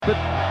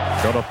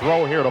Going to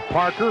throw here to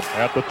Parker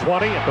at the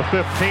 20, at the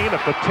 15,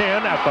 at the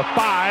 10, at the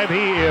 5.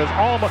 He is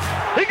almost.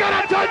 He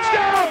got a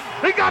touchdown!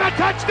 He got a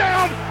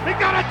touchdown! He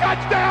got a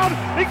touchdown!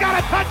 He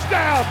got a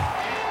touchdown!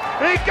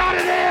 He got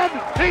it in!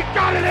 He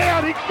got it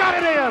in! He got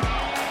it in!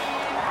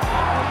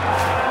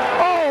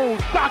 Oh,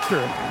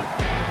 doctor!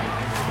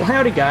 Well,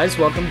 howdy, guys.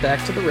 Welcome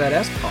back to the Red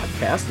Ass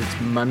Podcast.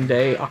 It's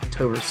Monday,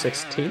 October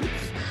 16th,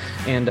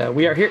 and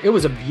we are here. It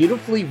was a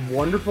beautifully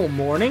wonderful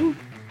morning.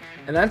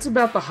 And that's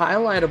about the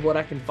highlight of what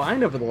I can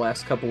find over the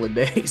last couple of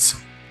days.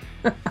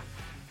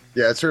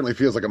 Yeah, it certainly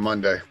feels like a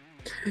Monday.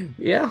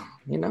 Yeah,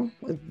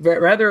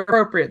 rather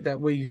appropriate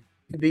that we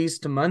do these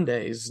to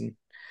Mondays.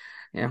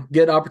 And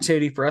good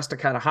opportunity for us to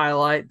kind of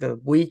highlight the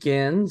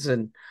weekends.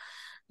 And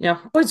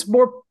it's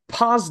more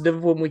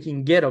positive when we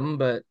can get them,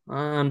 but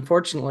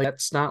unfortunately,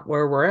 that's not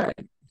where we're at.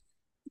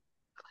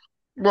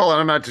 Well,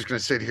 and I'm not just going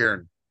to sit here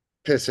and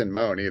piss and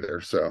moan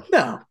either. So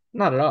no,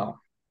 not at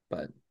all.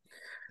 But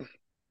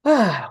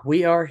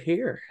we are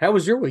here. How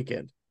was your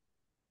weekend?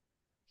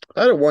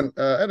 I had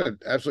an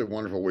absolutely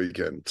wonderful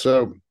weekend.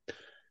 So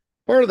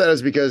part of that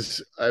is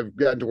because I've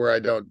gotten to where I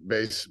don't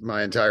base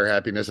my entire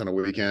happiness on a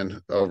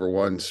weekend over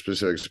one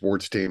specific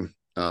sports team.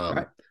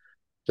 Right.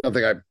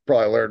 Something I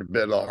probably learned a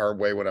bit the hard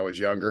way when I was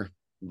younger,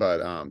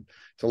 but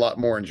it's a lot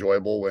more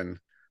enjoyable when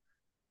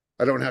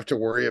I don't have to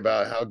worry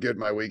about how good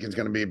my weekend's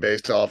going to be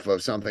based off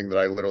of something that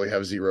I literally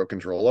have zero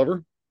control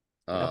over.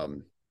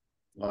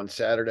 On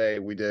Saturday,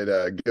 we did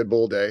a Good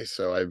Bull Day.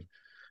 So I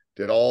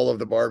did all of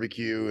the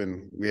barbecue,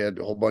 and we had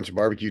a whole bunch of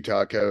barbecue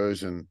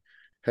tacos and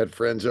had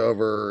friends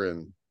over,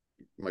 and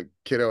my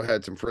kiddo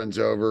had some friends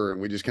over, and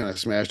we just kind of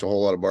smashed a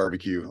whole lot of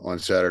barbecue on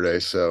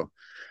Saturday. So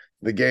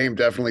the game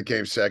definitely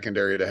came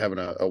secondary to having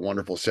a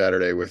wonderful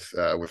Saturday with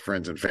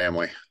friends and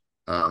family.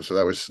 So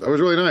that was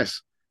really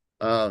nice.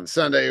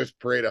 Sunday was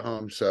parade at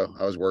home, so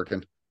I was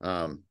working.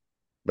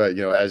 But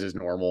as is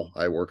normal,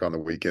 I work on the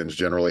weekends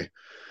generally.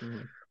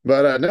 Mm-hmm.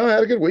 But no, I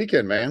had a good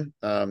weekend, man.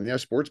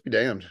 Sports be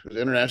damned. It was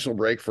an international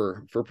break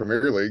for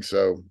Premier League,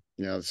 so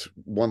it's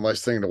one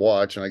less thing to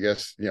watch, and I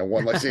guess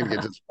one less thing to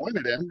get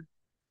disappointed in,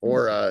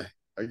 or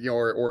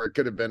it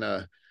could have been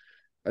a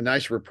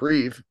nice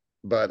reprieve.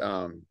 But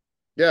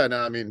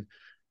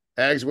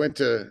Ags went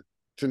to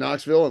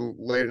Knoxville and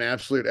laid an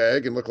absolute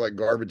egg and looked like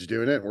garbage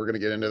doing it. And we're going to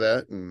get into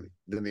that. And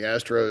then the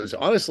Astros.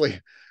 Honestly,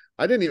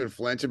 I didn't even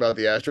flinch about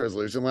the Astros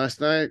losing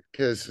last night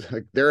because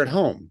they're at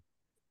home.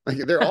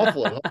 They're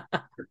awful at home.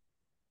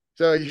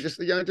 So you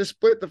just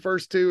split the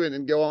first two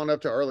and go on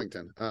up to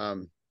Arlington. I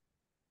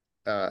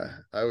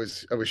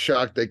was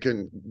shocked they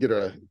couldn't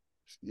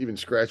even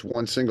scratch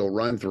one single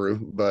run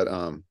through, but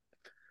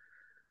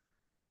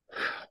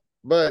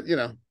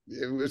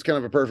it was kind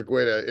of a perfect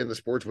way to end the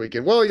sports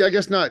weekend. Well, yeah, I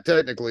guess not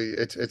technically.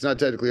 It's not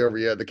technically over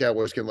yet. The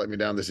Cowboys can let me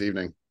down this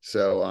evening.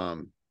 So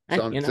I'm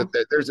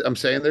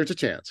saying there's a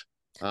chance.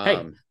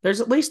 Hey, there's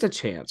at least a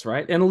chance,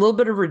 right? And a little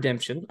bit of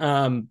redemption.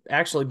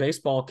 Actually,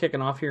 baseball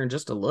kicking off here in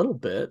just a little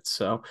bit.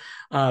 So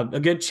a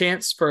good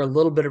chance for a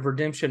little bit of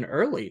redemption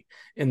early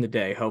in the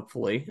day,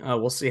 hopefully.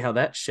 We'll see how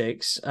that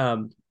shakes. At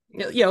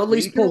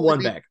least pull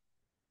one back.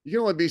 You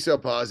can only be so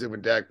positive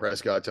when Dak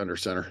Prescott's under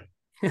center.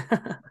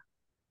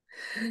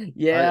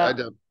 Yeah.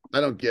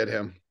 I don't get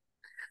him.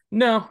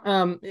 No,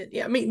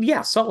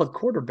 solid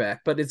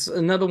quarterback, but it's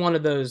another one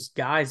of those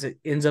guys that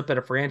ends up at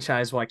a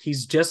franchise like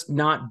he's just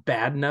not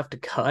bad enough to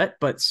cut,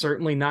 but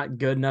certainly not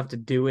good enough to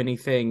do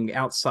anything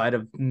outside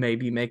of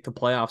maybe make the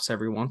playoffs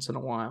every once in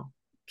a while.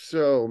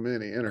 So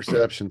many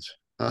interceptions.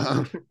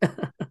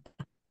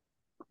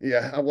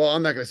 Yeah, well,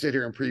 I'm not going to sit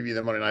here and preview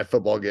the Monday Night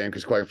Football game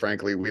because, quite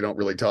frankly, we don't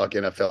really talk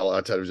NFL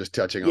outside of just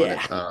touching on it.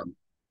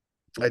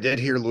 I did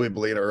hear Louis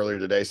Bellina earlier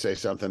today say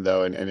something,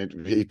 though,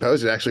 and he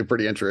posed an actually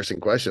pretty interesting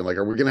question. Like,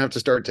 are we going to have to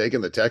start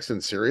taking the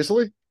Texans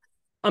seriously?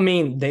 I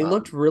mean, they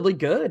looked really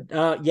good.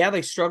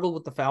 They struggled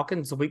with the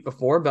Falcons the week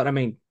before, but,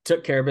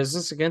 took care of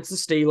business against the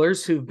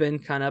Steelers, who've been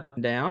kind of up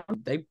and down.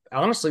 They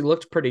honestly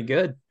looked pretty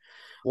good.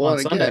 Well,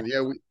 and again,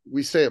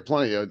 we say it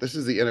plenty. This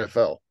is the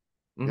NFL.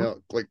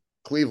 Mm-hmm. Like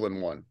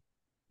Cleveland won.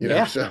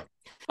 That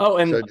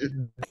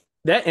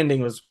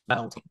ending was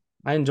wild.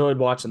 I enjoyed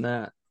watching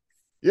that.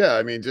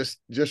 Yeah,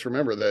 just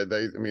remember that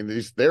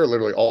they're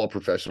literally all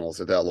professionals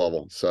at that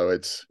level. So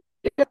it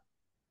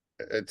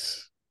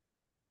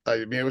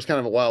was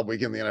kind of a wild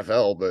week in the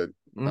NFL, but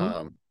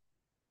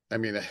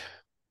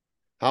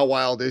how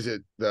wild is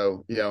it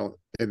though?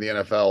 In the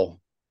NFL,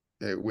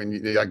 when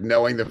you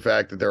knowing the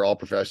fact that they're all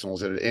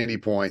professionals, that at any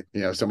point,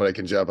 somebody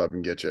can jump up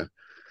and get you.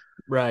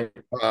 Right.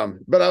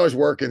 But I was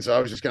working, so I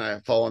was just kind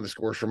of following the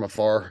scores from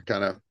afar,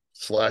 kind of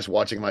 /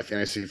 watching my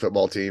fantasy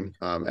football team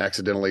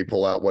accidentally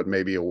pull out what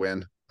may be a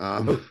win.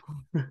 I've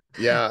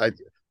got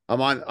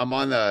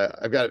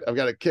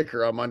a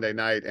kicker on Monday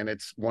night, and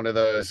it's one of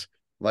those,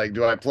 like,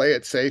 do I play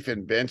it safe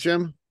and bench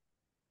him?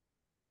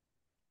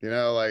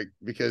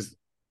 Because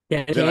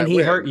can he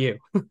hurt you?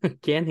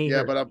 Can he?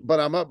 Yeah, but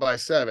I'm up by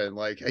 7.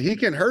 Like, he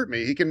can hurt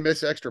me. He can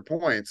miss extra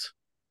points.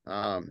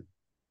 I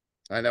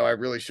know I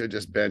really should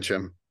just bench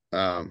him.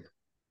 I'm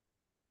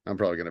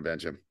probably going to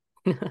bench him.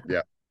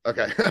 Yeah.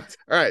 Okay. All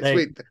right. They,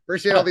 Sweet.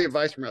 Appreciate all the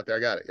advice from out there. I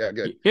got it. Yeah.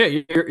 Good.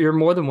 yeah, you're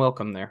more than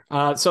welcome there.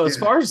 So as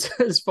Yeah.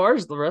 far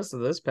as the rest of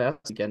this past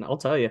weekend, I'll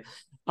tell you.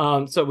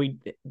 So we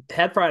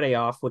had Friday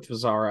off, which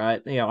was all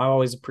right. You know, I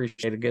always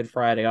appreciate a good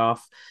Friday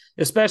off,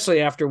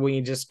 especially after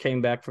we just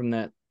came back from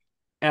that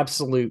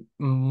absolute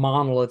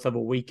monolith of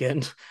a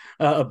weekend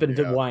up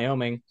into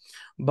Wyoming.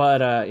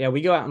 But yeah,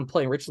 we go out and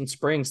play in Richland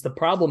Springs. The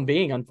problem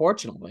being,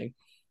 unfortunately,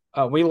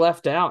 we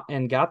left out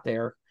and got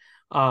there.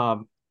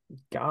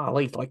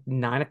 Golly, like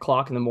 9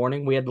 o'clock in the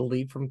morning. We had to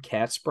leave from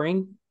Cat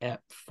Spring at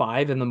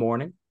 5 in the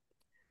morning,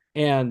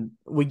 and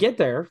we get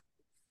there,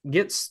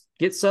 get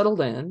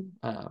settled in,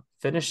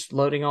 finish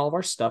loading all of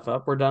our stuff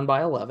up. We're done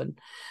by 11,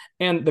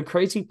 and the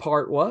crazy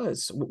part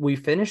was we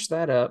finished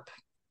that up,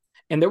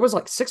 and there was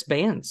like 6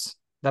 bands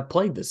that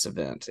played this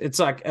event. It's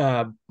like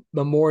a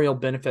memorial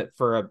benefit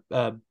for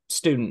a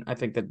student, I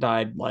think, that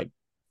died like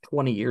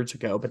 20 years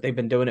ago, but they've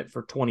been doing it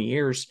for 20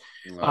 years.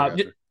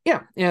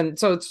 Yeah, and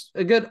so it's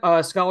a good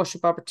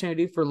scholarship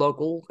opportunity for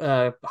local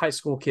high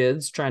school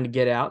kids trying to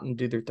get out and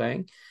do their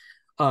thing,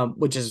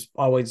 which is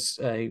always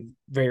a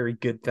very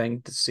good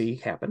thing to see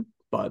happen.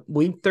 But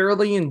we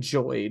thoroughly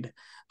enjoyed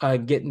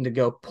getting to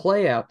go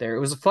play out there.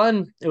 It was a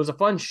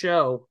fun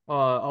show,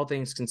 all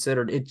things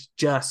considered. It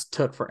just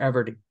took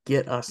forever to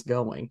get us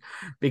going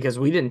because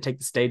we didn't take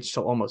the stage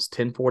till almost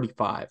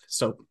 10:45.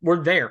 So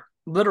we're there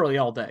literally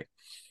all day.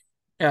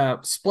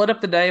 Split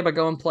up the day by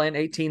going playing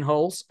 18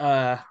 holes.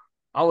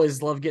 I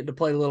always love getting to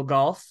play a little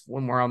golf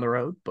when we're on the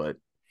road, but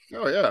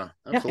Oh yeah,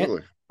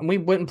 absolutely. and we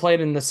went and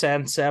played in the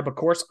San Saba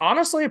course.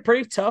 Honestly, a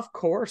pretty tough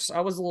course. I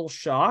was a little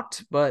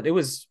shocked, but it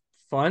was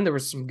fun. There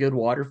was some good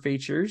water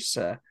features.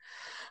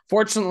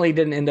 Fortunately,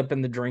 didn't end up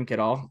in the drink at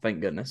all, thank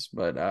goodness.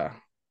 But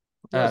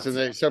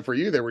So for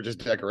you, they were just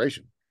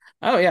decoration.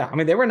 oh yeah, I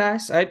mean they were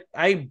nice. I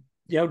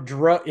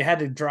you had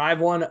to drive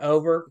one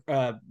over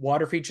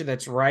water feature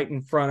that's right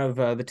in front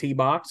of the tee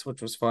box,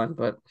 which was fun.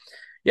 But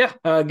yeah,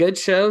 good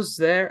shows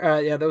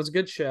there. Yeah, that was a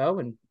good show,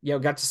 and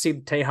got to see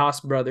the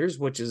Tejas brothers,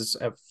 which is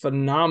a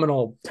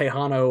phenomenal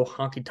Tejano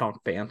honky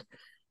tonk band.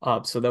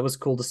 So that was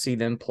cool to see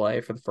them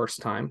play for the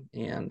first time,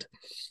 and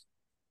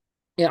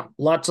yeah,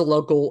 lots of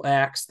local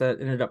acts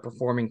that ended up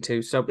performing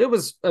too. So it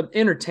was an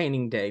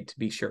entertaining day to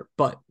be sure.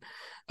 But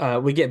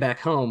we get back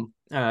home,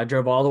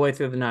 drove all the way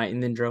through the night,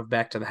 and then drove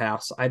back to the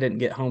house. I didn't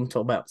get home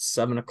till about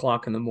 7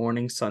 o'clock in the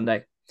morning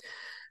Sunday,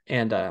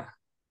 and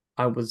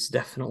I was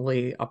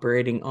definitely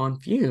operating on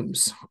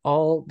fumes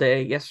all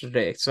day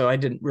yesterday. So I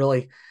didn't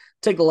really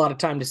take a lot of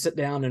time to sit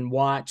down and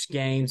watch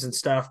games and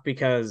stuff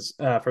because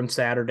from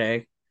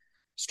Saturday,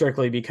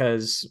 strictly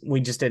because we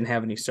just didn't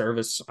have any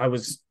service. I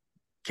was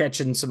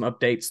catching some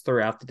updates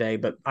throughout the day,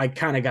 but I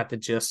kind of got the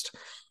gist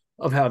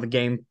of how the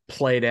game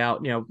played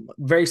out.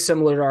 Very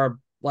similar to our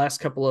last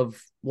couple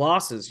of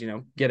losses,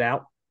 get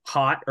out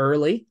hot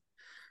early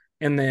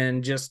and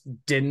then just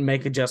didn't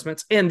make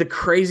adjustments. And the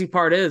crazy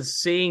part is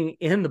seeing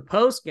in the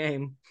post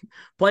game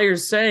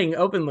players saying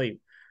openly,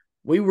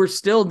 we were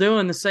still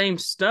doing the same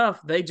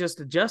stuff. They just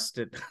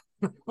adjusted.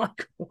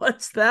 Like,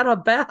 what's that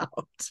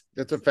about?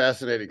 That's a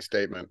fascinating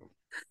statement.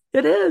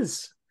 It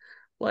is.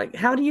 Like,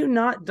 how do you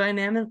not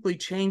dynamically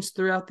change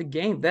throughout the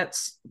game?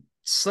 That's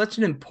such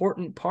an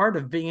important part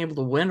of being able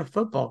to win a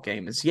football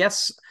game is,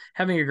 yes,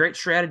 having a great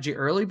strategy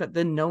early, but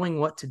then knowing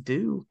what to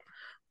do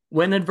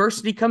when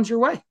adversity comes your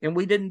way. And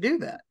we didn't do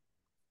that.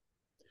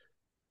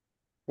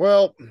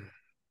 Well,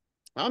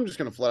 I'm just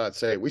going to flat out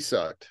say we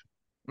sucked.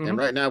 Mm-hmm. And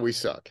right now we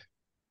suck.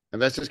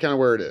 And that's just kind of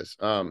where it is.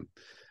 And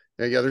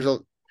yeah,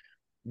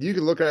 you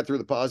can look at it through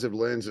the positive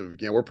lens of,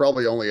 we're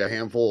probably only a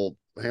handful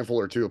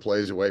or two of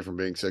plays away from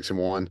being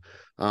 6-1.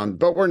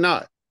 But we're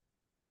not,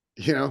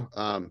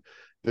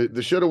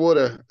 the shoulda,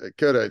 woulda,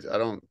 coulda.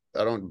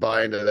 I don't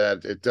buy into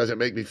that. It doesn't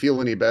make me feel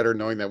any better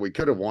knowing that we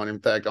could have won. In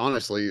fact,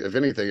 honestly, if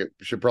anything, it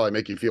should probably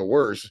make you feel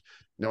worse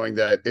knowing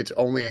that it's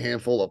only a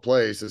handful of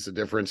plays. That's the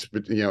difference,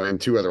 in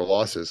 2 other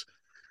losses.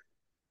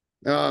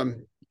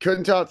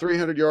 Couldn't top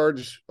 300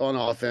 yards on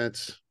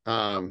offense.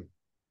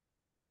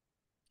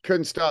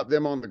 Couldn't stop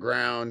them on the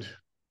ground.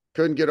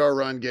 Couldn't get our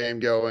run game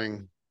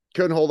going.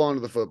 Couldn't hold on to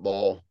the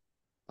football.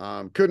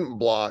 Couldn't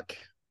block.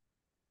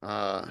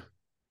 And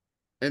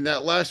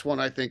that last one,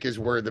 I think, is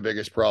where the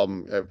biggest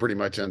problem pretty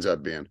much ends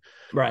up being.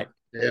 Right.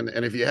 And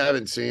if you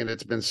haven't seen it,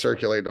 it's been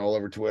circulating all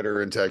over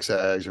Twitter and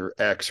Texas or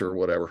X or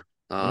whatever.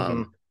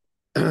 And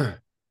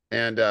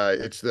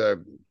it's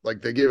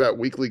they give out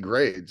weekly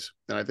grades.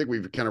 And I think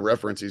we've kind of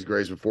referenced these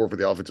grades before for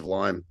the offensive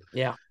line.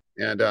 Yeah.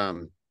 And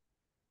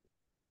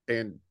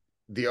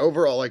the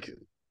overall,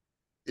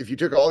 if you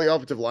took all the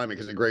offensive linemen,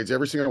 because it grades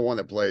every single one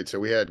that played. So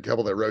we had a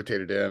couple that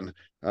rotated in,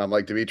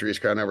 like Demetrius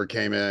Conover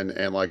came in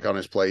and on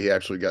his play, he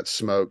actually got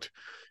smoked.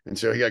 And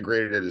so he got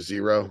graded at a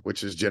 0,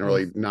 which is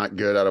generally not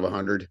good out of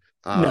 100.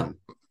 No.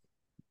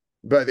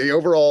 But the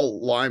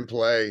overall line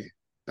play,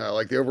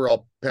 the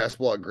overall pass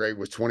block grade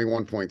was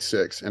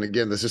 21.6. And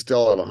again, this is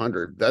still out of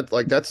 100.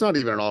 That's not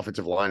even an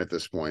offensive line at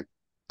this point.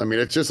 I mean,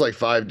 it's just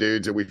 5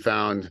 dudes that we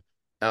found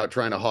out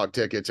trying to hawk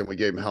tickets and we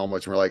gave them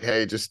helmets and we're like,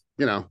 hey, just,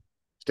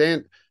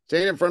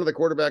 staying in front of the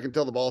quarterback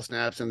until the ball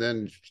snaps, and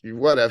then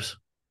what ifs.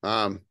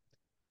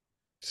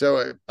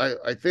 So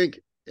I think,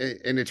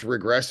 and it's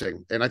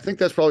regressing, and I think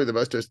that's probably the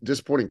most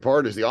disappointing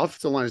part is the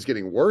offensive line is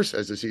getting worse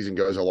as the season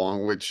goes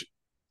along, which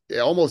it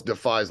almost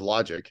defies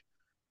logic.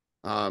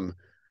 And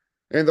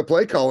the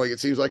play calling, it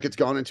seems like it's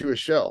gone into a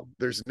shell.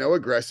 There's no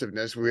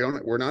aggressiveness.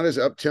 We're not as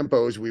up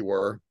tempo as we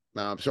were.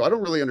 So I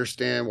don't really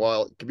understand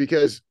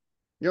because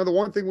the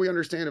one thing we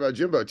understand about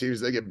Jimbo teams,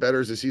 they get better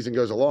as the season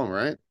goes along,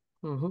 right?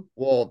 Mm-hmm.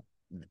 Well,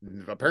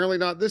 apparently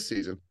not this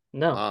season.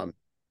 No.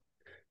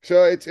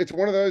 So it's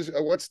one of those.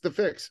 What's the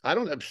fix? I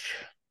don't know.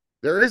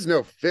 There is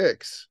no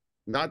fix.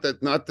 Not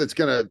that's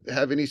going to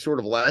have any sort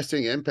of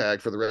lasting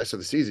impact for the rest of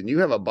the season. You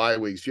have a bye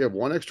week. So you have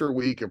one extra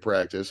week of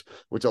practice,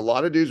 which a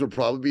lot of dudes will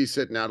probably be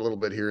sitting out a little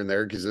bit here and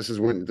there because this is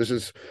when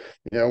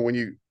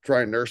you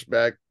try and nurse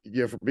back,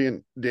 for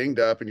being dinged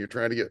up and you're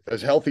trying to get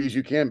as healthy as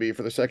you can be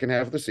for the second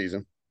half of the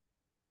season.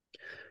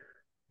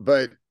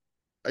 But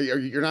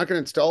you're not going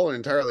to install an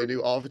entirely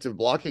new offensive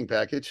blocking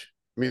package.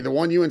 I mean, the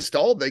one you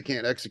installed, they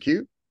can't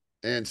execute.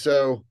 And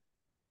so,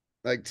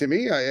 like, to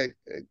me,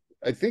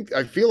 I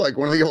feel like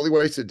one of the only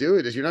ways to do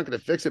it is you're not going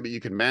to fix it, but you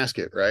can mask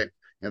it, right?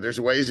 There's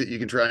ways that you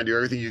can try and do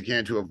everything you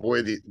can to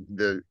avoid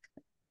the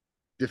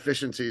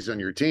deficiencies on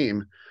your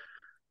team.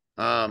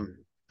 I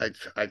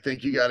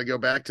think you got to go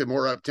back to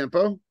more up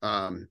tempo.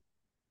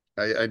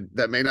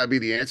 That may not be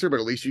the answer, but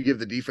at least you give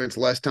the defense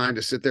less time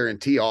to sit there and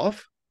tee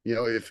off.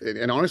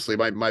 And honestly,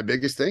 my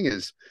biggest thing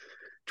is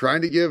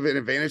trying to give an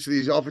advantage to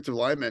these offensive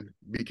linemen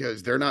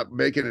because they're not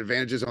making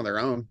advantages on their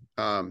own.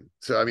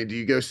 So, I mean, do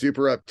you go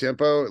super up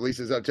tempo, at least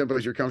as up tempo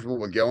as you're comfortable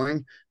with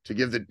going to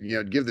give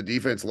the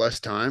defense less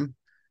time?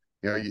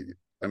 You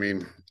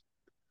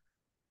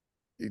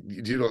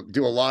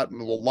do a lot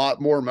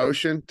more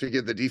motion to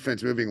get the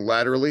defense moving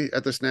laterally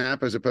at the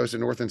snap as opposed to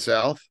north and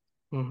south.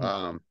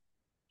 Mm-hmm.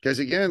 Because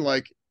again,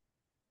 like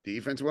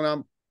defense went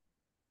up,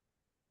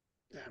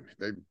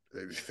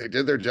 they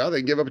did their job. They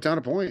can give up a ton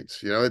of points.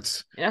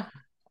 It's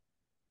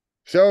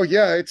So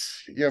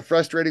it's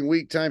frustrating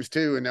week times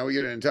two, and now we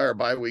get an entire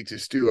bye week to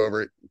stew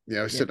over it.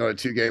 Sitting on a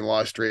 2-game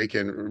loss streak,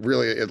 and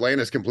really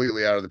Atlanta's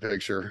completely out of the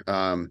picture.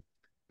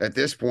 At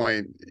this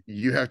point,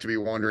 you have to be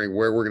wondering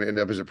where we're going to end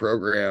up as a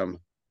program,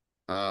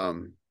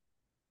 and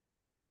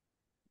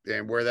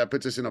where that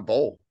puts us in a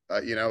bowl.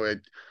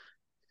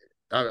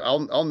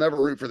 I'll never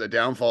root for the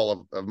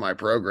downfall of my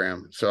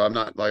program, so I'm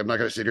not going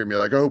to sit here and be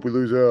like, I hope we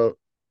lose out.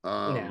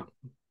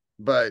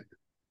 But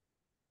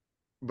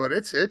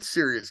it's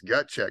serious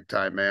gut check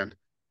time, man.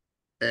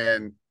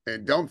 And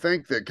don't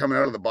think that coming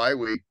out of the bye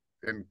week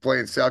and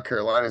playing South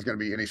Carolina is going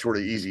to be any sort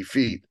of easy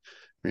feat.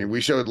 I mean,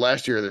 we showed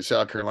last year that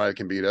South Carolina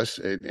can beat us,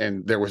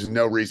 and there was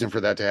no reason for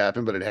that to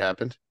happen, but it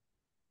happened.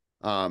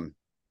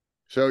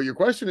 So your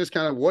question is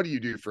kind of, what do you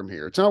do from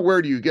here? It's not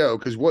where do you go,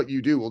 because what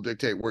you do will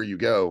dictate where you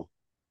go.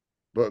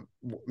 But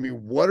I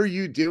mean, what are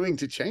you doing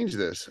to change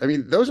this? I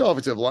mean, those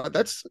offensive line,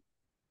 that's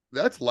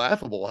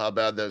laughable how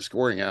bad that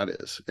scoring out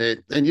is.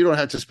 And you don't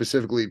have to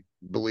specifically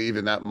believe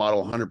in that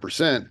model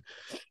 100%,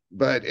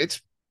 but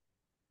it's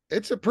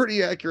a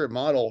pretty accurate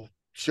model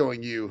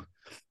showing you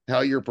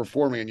how you're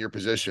performing in your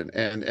position.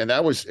 And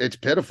it's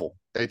pitiful.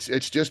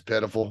 It's just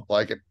pitiful.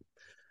 We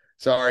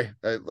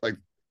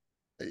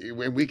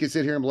can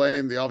sit here and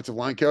blame the offensive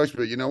line coach,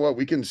 but you know what?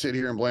 We can sit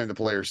here and blame the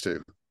players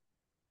too.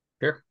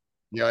 Sure.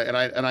 And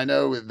I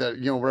know that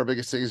one of our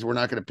biggest things is we're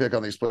not going to pick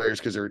on these players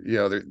because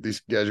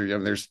these guys are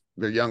young.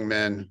 They're young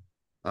men.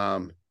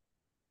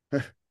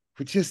 We're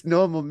just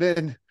normal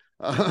men.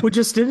 We're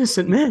just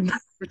innocent men.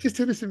 We're just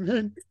innocent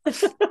men.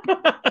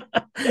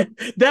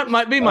 That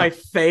might be my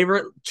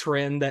favorite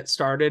trend that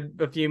started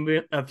a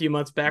few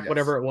months back. Yes.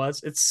 Whatever it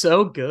was, it's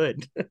so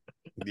good.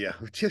 Yeah,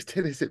 we're just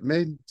innocent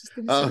men. Just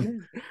innocent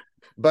men.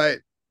 But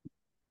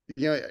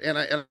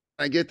and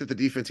I get that the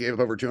defense gave up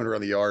over 200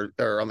 on the yard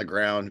or on the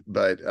ground,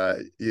 but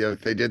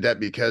they did that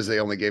because they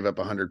only gave up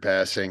 100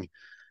 passing.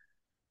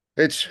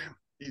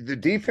 The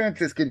defense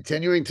is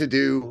continuing to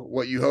do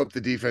what you hope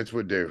the defense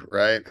would do,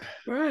 right?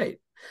 Right.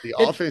 The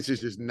offense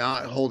is just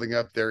not holding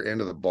up their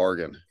end of the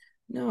bargain.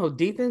 No,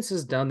 defense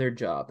has done their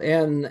job,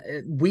 and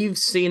we've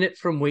seen it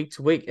from week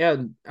to week.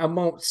 And I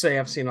won't say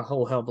I've seen a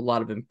whole hell of a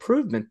lot of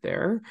improvement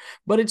there,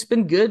 but it's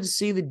been good to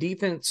see the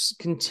defense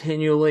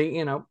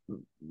continually,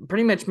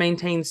 pretty much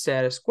maintain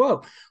status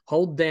quo,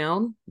 hold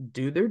down,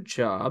 do their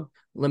job,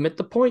 limit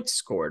the points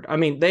scored. I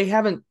mean, we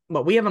haven't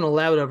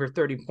allowed over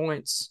 30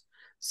 points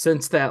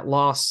since that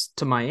loss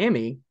to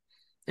Miami,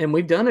 and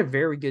we've done a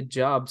very good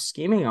job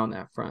scheming on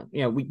that front.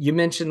 You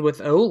mentioned with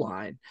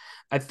O-line,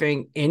 I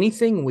think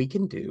anything we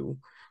can do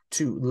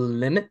to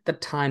limit the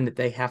time that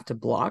they have to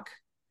block,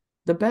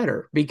 the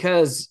better,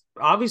 because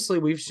obviously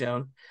we've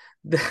shown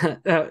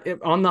that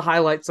on the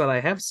highlights that I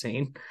have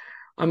seen,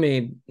 I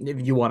mean,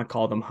 if you want to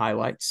call them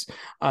highlights,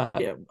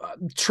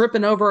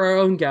 tripping over our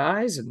own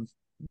guys and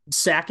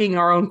sacking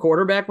our own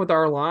quarterback with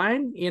our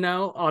line,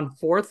 on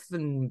fourth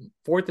and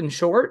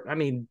short. I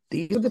mean,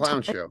 these are the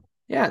clown show.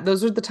 Yeah,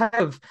 those are the type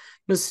of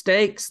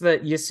mistakes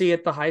that you see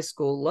at the high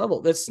school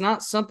level. That's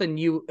not something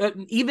you,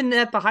 even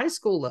at the high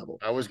school level.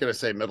 I was going to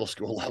say middle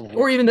school level.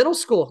 Or even middle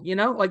school,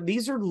 like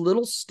these are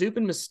little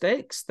stupid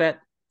mistakes that,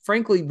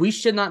 frankly, we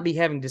should not be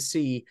having to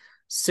see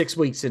 6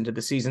 weeks into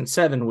the season,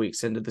 7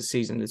 weeks into the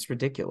season. It's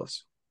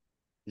ridiculous.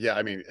 Yeah,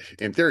 I mean,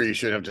 in theory, you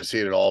shouldn't have to see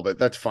it at all, but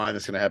that's fine.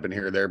 That's going to happen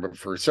here or there. But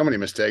for so many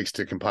mistakes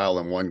to compile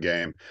in one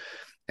game,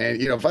 and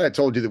if I had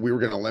told you that we were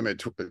going to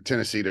limit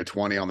Tennessee to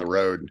 20 on the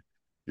road,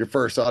 your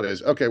first thought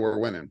is, okay, we're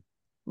winning.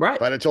 Right.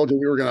 If I had told you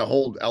we were going to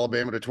hold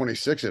Alabama to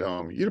 26 at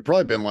home, you'd have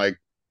probably been like,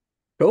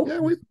 cool. Yeah,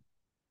 we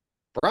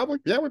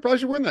probably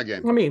should win that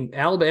game. I mean,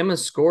 Alabama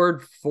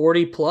scored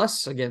 40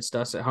 plus against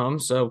us at home,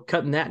 so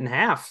cutting that in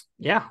half,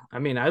 yeah, I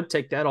mean, I would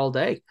take that all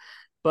day.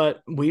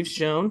 But we've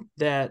shown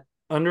that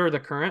under the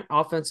current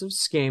offensive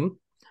scheme,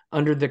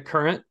 under the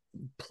current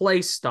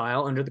play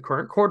style, under the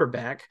current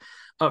quarterback,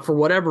 for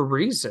whatever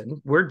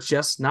reason, we're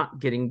just not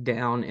getting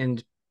down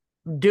and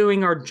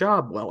doing our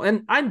job well.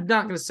 And I'm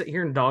not going to sit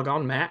here and dog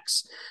on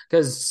Max,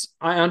 because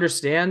I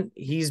understand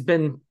he's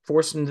been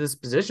forced into this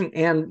position.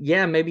 And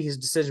yeah, maybe his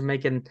decision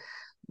making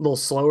a little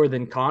slower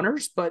than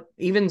Connor's, but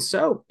even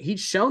so, he's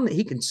shown that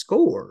he can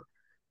score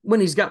when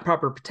he's got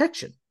proper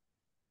protection.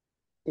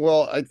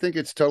 Well, I think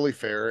it's totally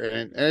fair,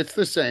 and it's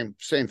the same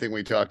thing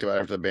we talked about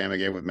after the Bama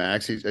game with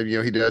Max. He's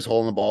he does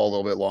hold the ball a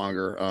little bit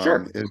longer.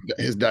 Sure.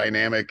 His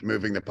dynamic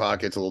moving the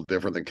pocket's a little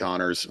different than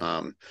Connor's.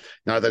 Not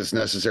that it's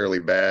necessarily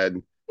bad.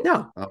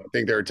 No, I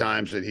think there are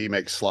times that he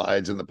makes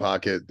slides in the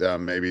pocket,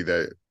 maybe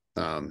that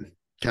kind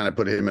of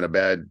put him in a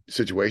bad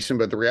situation.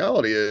 But the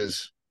reality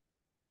is,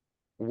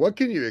 what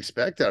can you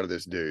expect out of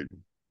this dude?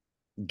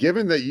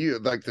 Given that you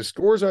like the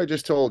scores I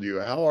just told you,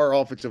 how our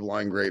offensive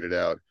line graded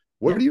out.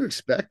 What do you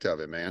expect of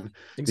it, man?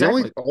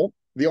 exactly.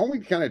 The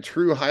only kind of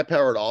true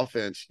high-powered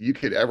offense you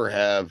could ever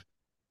have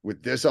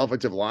with this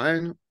offensive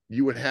line,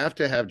 you would have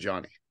to have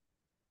Johnny.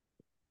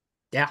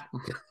 Yeah.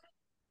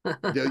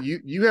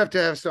 You have to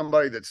have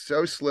somebody that's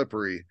so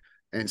slippery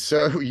and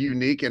so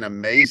unique and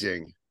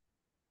amazing.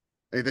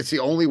 That's the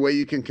only way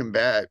you can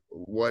combat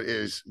what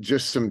is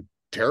just some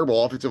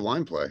terrible offensive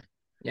line play.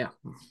 Yeah.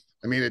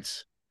 I mean,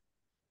 it's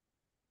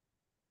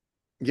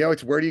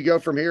where do you go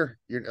from here?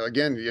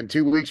 Again, in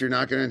 2 weeks, you're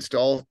not going to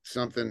install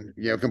something,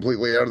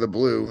 completely out of the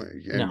blue.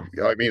 And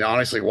No. I mean,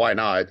 honestly, why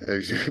not?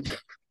 The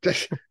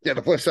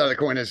flip side of the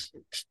coin is,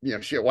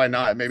 shit, why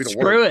not? Maybe it'll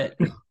Screw work.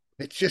 it.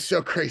 It's just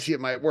so crazy it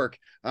might work.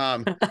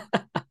 But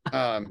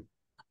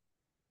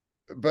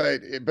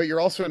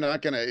you're also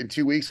not going to, in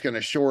 2 weeks, going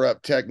to shore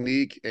up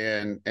technique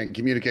and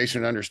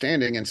communication and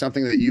understanding, and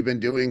something that you've been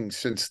doing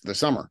since the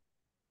summer.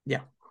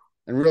 Yeah.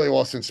 And really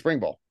well since spring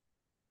ball.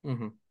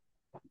 Mm-hmm.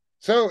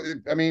 So,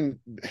 I mean,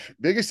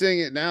 biggest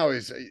thing now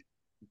is,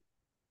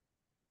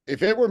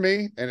 if it were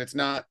me, and it's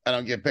not, I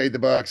don't get paid the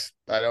bucks.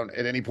 I don't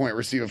at any point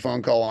receive a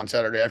phone call on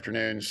Saturday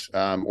afternoons,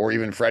 or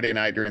even Friday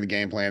night during the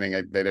game planning.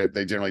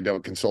 They generally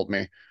don't consult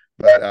me,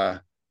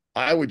 but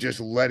I would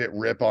just let it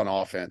rip on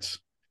offense,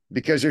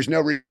 because there's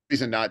no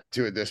reason not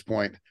to at this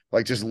point.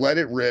 Like, just let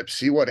it rip,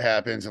 see what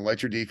happens, and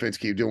let your defense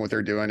keep doing what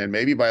they're doing. And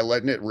maybe by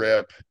letting it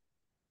rip,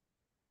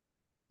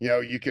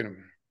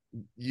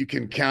 you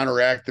can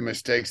counteract the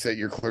mistakes that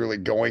you're clearly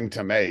going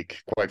to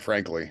make, quite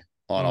frankly,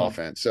 on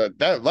offense. So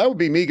that would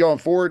be me going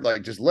forward.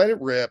 Like, just let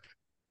it rip.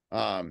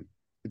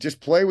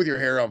 Just play with your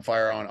hair on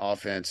fire on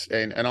offense.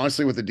 And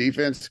honestly, with the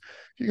defense,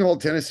 you can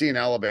hold Tennessee and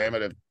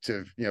Alabama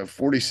to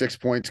 46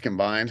 points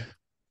combined.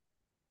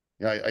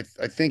 I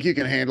think you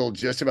can handle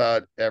just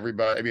about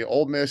everybody. I mean,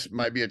 Ole Miss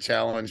might be a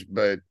challenge,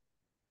 but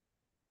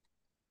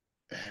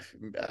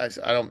I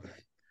don't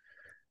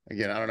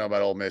know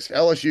about Ole Miss.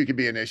 LSU could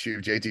be an issue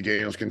if JT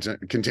Daniels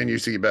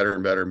continues to get better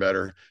and better and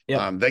better.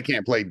 Yep. They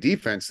can't play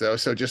defense, though,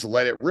 so just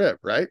let it rip,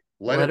 right?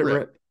 Let it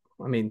rip.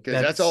 I mean,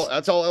 because that's all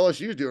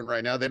LSU is doing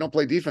right now. They don't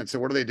play defense, so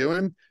what are they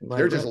doing?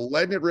 They're just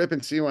letting it rip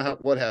and seeing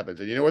what happens.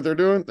 And you know what they're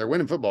doing? They're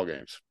winning football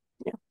games.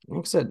 Yeah,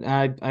 like I said,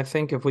 I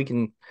think if we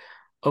can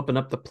open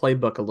up the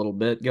playbook a little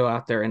bit, go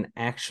out there and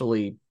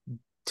actually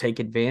take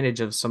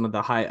advantage of some of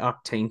the high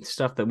octane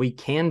stuff that we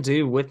can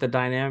do with the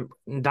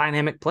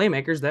dynamic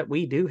playmakers that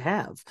we do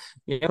have.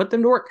 Put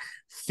them to work,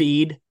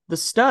 feed the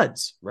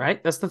studs,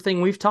 right? That's the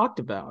thing we've talked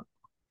about.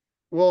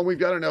 Well, we've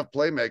got enough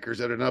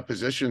playmakers at enough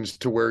positions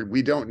to where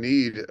we don't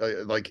need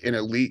like an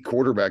elite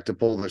quarterback to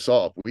pull this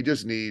off. We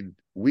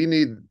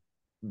need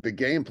the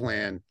game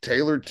plan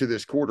tailored to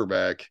this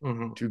quarterback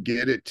to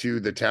get it to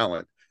the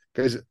talent,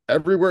 because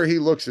everywhere he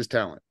looks is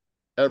talent,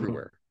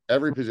 everywhere,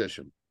 every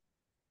position.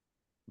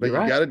 But you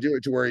got to do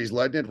it to where he's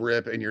letting it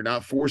rip, and you're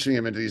not forcing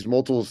him into these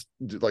multiple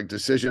like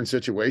decision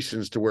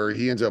situations to where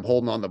he ends up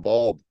holding on the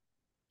ball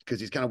because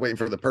he's kind of waiting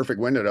for the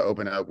perfect window to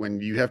open up when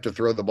you have to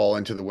throw the ball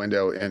into the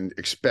window and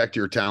expect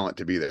your talent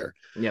to be there.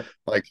 Yep.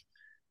 Like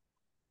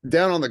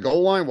down on the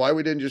goal line, why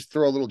we didn't just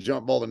throw a little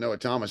jump ball to Noah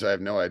Thomas, I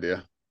have no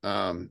idea.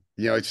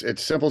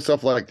 It's simple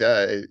stuff like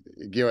that.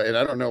 And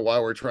I don't know why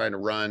we're trying to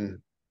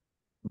run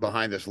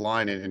behind this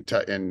line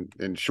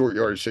in short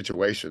yardage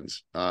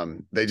situations.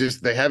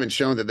 They haven't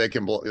shown that they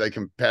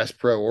can pass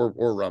pro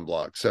or run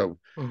block. So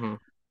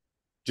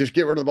just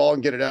get rid of the ball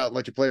and get it out and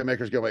let your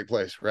playmakers go make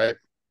plays, right?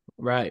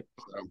 Right.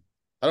 So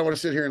I don't want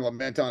to sit here and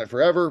lament on it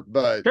forever,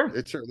 but Sure.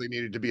 it certainly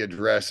needed to be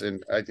addressed.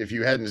 And if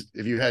you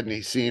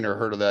hadn't seen or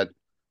heard of that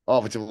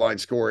offensive line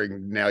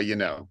scoring, now you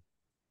know.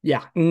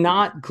 Yeah,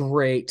 not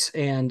great.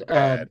 And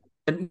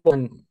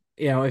when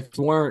if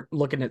you weren't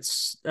looking at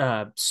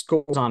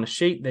scores on a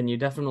sheet, then you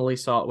definitely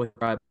saw it with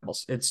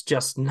rivals. It's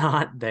just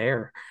not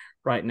there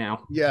right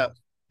now. Yeah.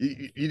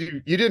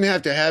 You didn't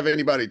have to have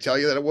anybody tell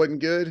you that it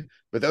wasn't good,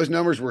 but those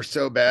numbers were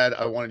so bad.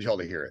 I wanted y'all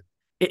to hear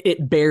it.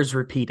 It bears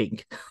repeating.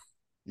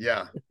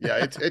 Yeah.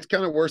 It's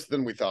kind of worse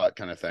than we thought,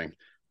 kind of thing.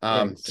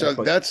 Exactly. So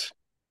that's,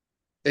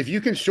 if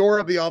you can shore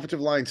up the offensive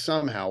line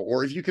somehow,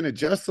 or if you can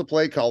adjust the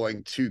play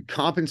calling to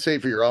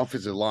compensate for your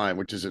offensive line,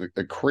 which is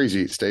a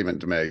crazy statement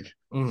to make.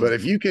 But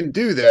if you can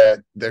do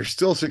that, there's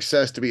still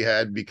success to be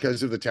had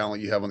because of the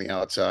talent you have on the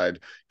outside,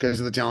 because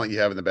of the talent you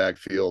have in the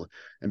backfield,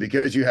 and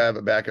because you have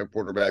a backup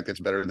quarterback that's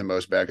better than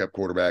most backup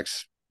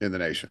quarterbacks in the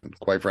nation,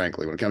 quite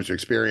frankly, when it comes to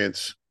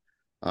experience.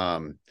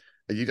 I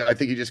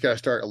think you just got to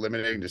start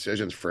eliminating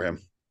decisions for him.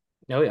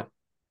 Oh, yeah.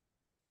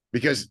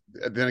 Because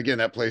then again,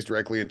 that plays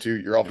directly into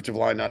your offensive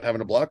line not having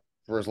to block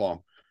for as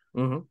long.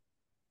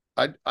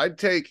 I'd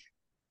take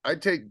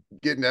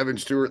getting Evan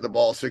Stewart the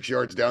ball 6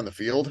 yards down the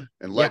field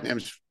and letting him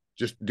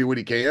just do what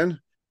he can,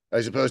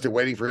 as opposed to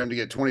waiting for him to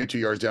get 22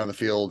 yards down the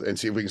field and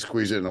see if we can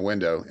squeeze it in a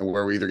window, and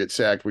where we either get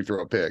sacked, we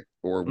throw a pick,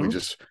 or we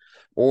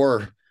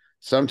or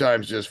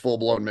sometimes just full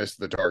blown miss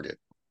the target.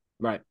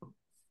 Right.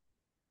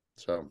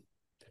 So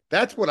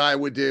that's what I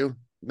would do.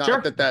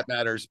 Not that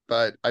matters,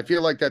 but I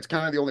feel like that's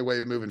kind of the only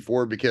way of moving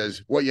forward,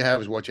 because what you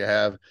have is what you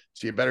have.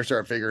 So you better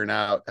start figuring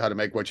out how to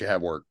make what you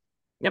have work.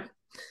 Yep.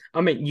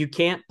 I mean, you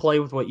can't play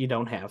with what you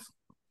don't have.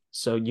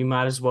 So you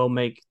might as well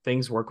make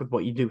things work with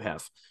what you do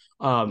have.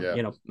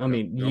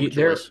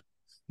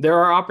 There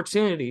are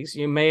opportunities.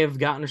 You may have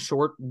gotten a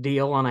short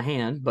deal on a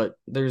hand, but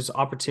there's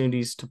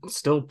opportunities to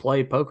still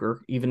play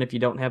poker, even if you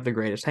don't have the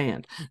greatest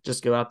hand.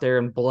 Just go out there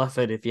and bluff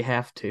it if you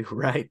have to,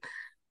 right?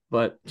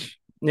 But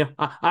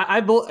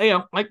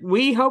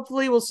we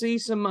hopefully will see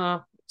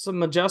some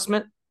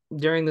adjustment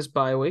during this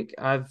bye week.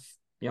 I'll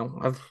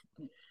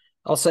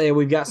say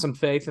we've got some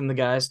faith in the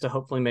guys to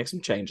hopefully make some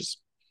changes,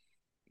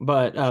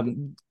 but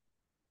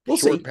we'll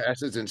see. Short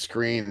passes and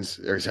screens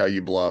is how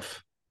you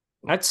bluff.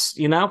 That's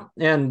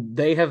and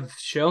they have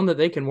shown that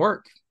they can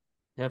work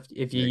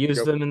if you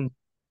use them and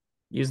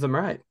use them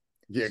right.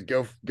 Yeah,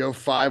 go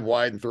 5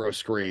 wide and throw a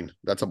screen.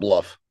 That's a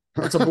bluff.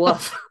 That's a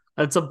bluff.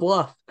 That's a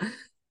bluff.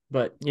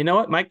 But you know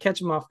what? Might catch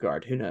them off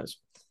guard. Who knows?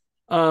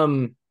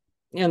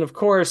 And of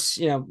course,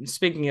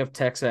 speaking of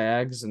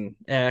Texags and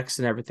X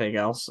and everything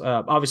else,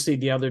 obviously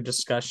the other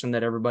discussion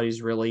that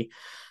everybody's really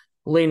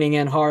leaning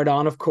in hard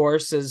on, of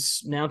course,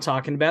 is now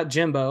talking about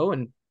Jimbo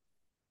and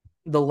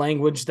the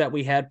language that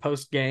we had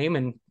post game,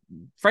 and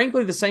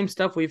frankly, the same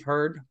stuff we've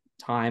heard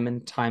time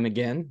and time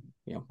again.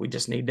 We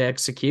just need to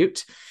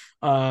execute,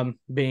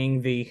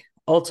 being the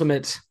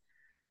ultimate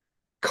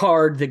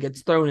card that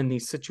gets thrown in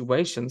these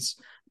situations.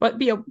 But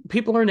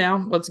people are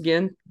now once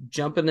again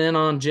jumping in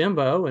on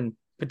Jimbo and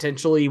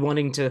potentially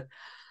wanting to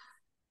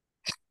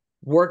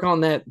work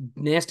on that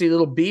nasty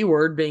little B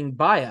word being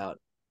buyout.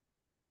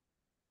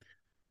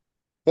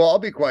 Well, I'll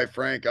be quite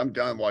frank. I'm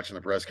done watching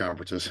the press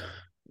conferences.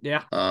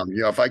 Yeah.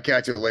 If I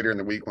catch it later in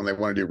the week when they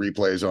want to do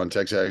replays on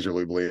Texas or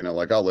Louisville,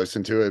 I'll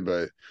listen to it,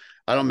 but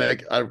I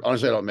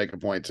honestly don't make a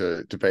point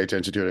to pay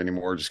attention to it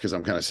anymore, just because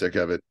I'm kind of sick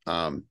of it.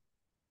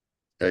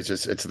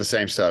 It's the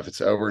same stuff.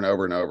 It's over and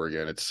over and over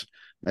again.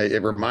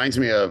 It reminds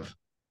me of,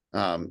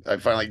 I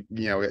finally,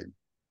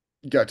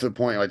 got to the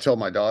point where I told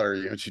my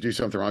daughter, she do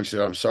something wrong. She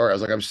said, "I'm sorry." I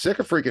was like, "I'm sick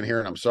of freaking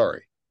hearing I'm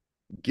sorry.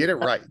 Get it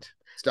right.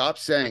 Stop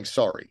saying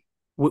sorry."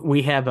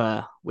 We have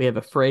a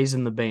phrase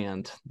in the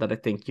band that I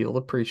think you'll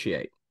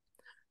appreciate.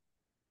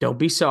 Don't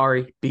be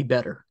sorry, be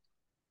better.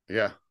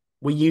 Yeah.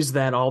 We use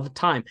that all the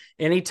time.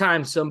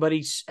 Anytime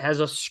somebody has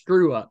a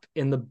screw up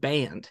in the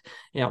band,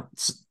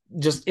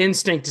 just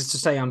instinct is to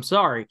say, "I'm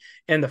sorry."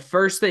 And the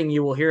first thing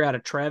you will hear out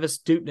of Travis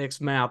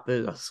Dupnick's mouth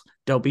is,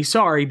 "Don't be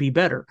sorry, be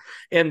better."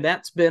 And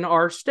that's been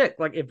our stick.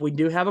 Like, if we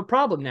do have a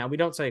problem now, we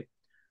don't say,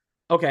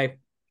 "Okay,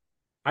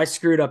 I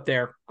screwed up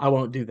there. I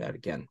won't do that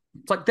again."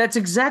 It's like, that's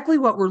exactly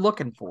what we're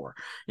looking for.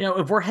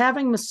 If we're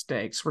having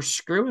mistakes, we're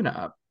screwing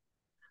up,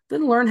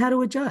 then learn how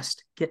to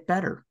adjust, get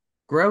better,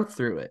 grow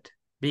through it,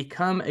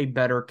 become a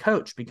better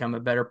coach, become a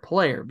better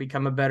player,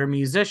 become a better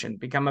musician,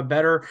 become a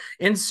better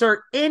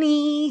insert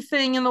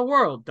anything in the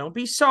world. Don't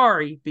be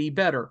sorry, be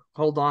better.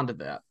 Hold on to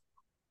that.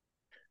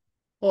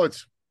 Well,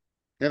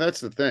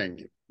 that's the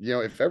thing.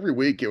 If every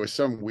week it was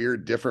some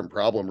weird different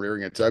problem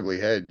rearing its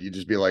ugly head, you'd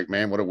just be like,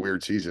 "Man, what a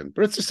weird season."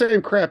 But it's the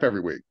same crap every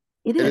week.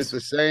 It is. It's the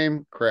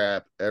same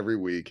crap every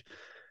week.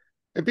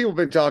 And people have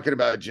been talking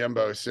about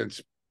Jimbo since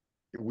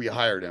we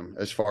hired him,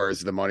 as far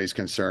as the money's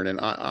concerned. And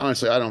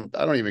honestly, I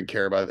don't even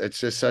care about it. It's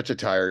just such a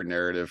tired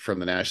narrative from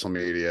the national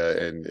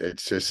media. And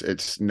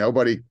it's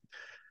nobody,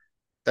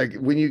 like,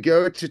 when you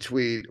go to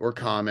tweet or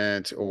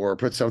comment or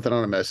put something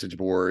on a message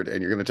board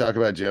and you're going to talk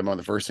about Jimbo, and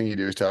the first thing you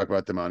do is talk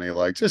about the money,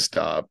 like, just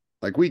stop.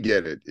 Like, we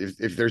get it.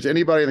 If there's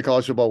anybody in the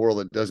college football world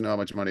that doesn't know how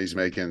much money he's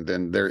making,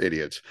 then they're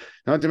idiots.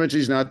 Not to mention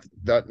he's not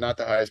the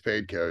highest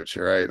paid coach.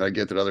 All right. I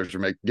get that others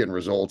are getting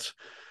results.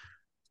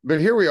 But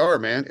here we are,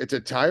 man. It's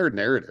a tired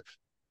narrative.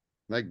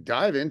 Like,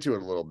 dive into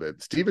it a little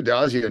bit. Steve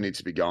Adazio needs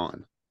to be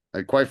gone.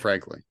 Like, quite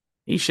frankly.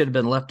 He should have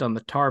been left on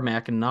the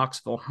tarmac in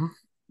Knoxville.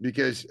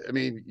 Because, I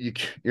mean,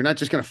 you're not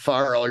just going to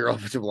fire all your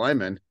offensive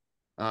linemen,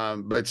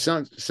 but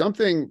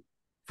something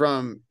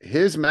from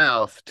his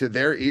mouth to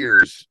their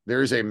ears,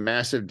 there's a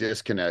massive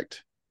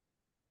disconnect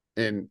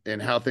in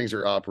how things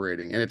are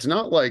operating. And it's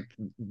not like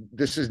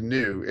this is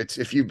new. It's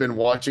if you've been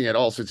watching it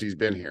all since he's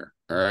been here.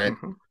 All right.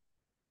 Mm-hmm.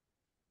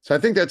 So I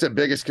think that's a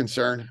biggest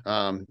concern.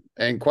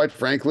 And quite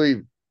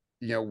frankly,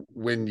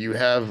 when you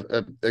have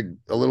a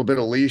little bit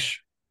of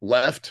leash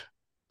left,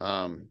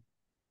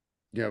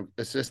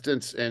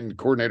 assistants and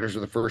coordinators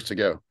are the first to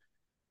go.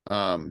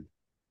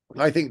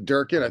 I think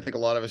Durkin, I think a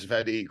lot of us have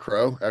had to eat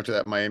crow after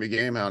that Miami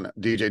game on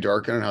DJ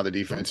Durkin and how the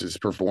defense has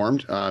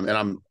performed. And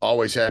I'm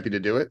always happy to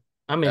do it.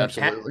 I mean,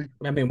 absolutely.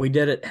 We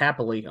did it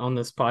happily on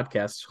this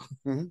podcast.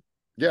 Mm-hmm.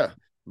 Yeah.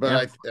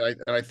 But yeah.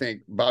 I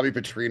think Bobby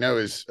Petrino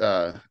is,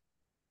 I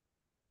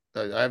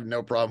have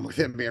no problem with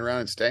him being around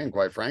and staying,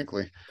 quite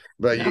frankly.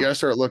 But you got to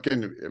start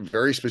looking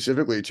very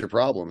specifically at your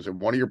problems. And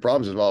one of your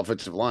problems is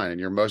offensive line. And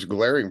your most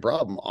glaring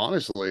problem,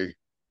 honestly,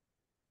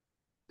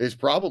 is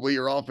probably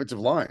your offensive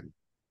line.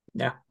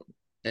 Yeah.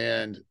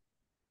 And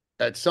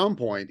at some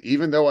point,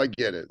 even though I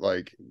get it,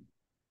 like,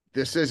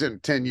 this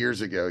isn't 10 years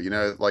ago,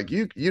 like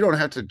you don't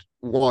have to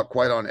walk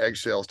quite on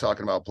eggshells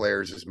talking about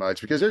players as much,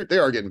 because they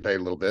are getting paid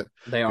a little bit.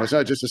 They are. It's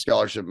not just a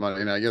scholarship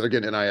money. They're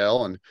getting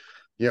NIL, and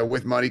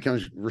with money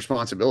comes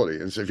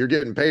responsibility. And so if you're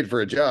getting paid for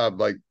a job,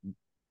 like,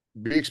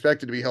 be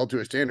expected to be held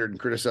to a standard and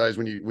criticized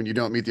when you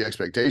don't meet the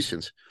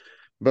expectations.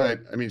 But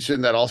I mean,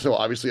 shouldn't that also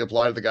obviously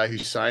apply to the guy who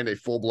signed a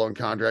full-blown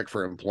contract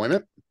for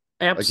employment?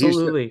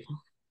 Absolutely. Like,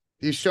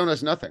 he's shown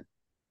us nothing.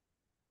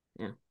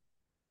 Yeah.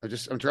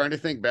 I'm trying to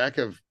think back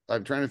when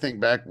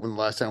the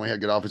last time we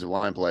had good offensive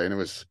line play, and it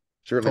was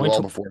certainly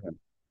well before him.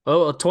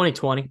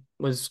 2020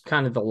 was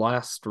kind of the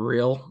last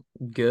real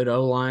good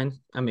O-line.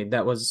 I mean,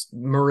 that was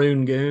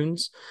Maroon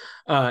Goons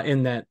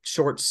in that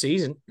short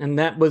season. And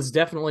that was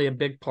definitely a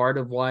big part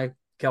of why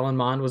Kellen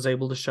Mond was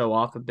able to show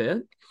off a bit.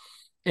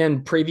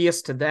 And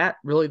previous to that,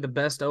 really the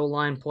best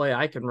O-line play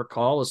I can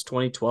recall is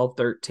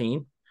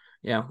 2012-13.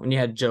 Yeah, when you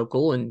had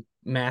Jokel and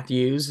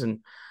Matthews and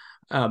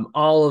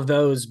all of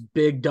those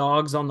big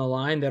dogs on the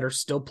line that are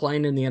still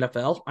playing in the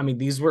NFL. I mean,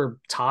 these were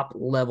top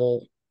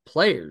level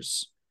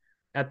players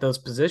at those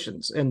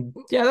positions. And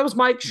yeah, that was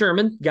Mike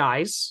Sherman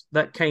guys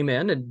that came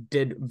in and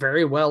did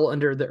very well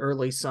under the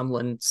early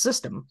Sumlin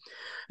system,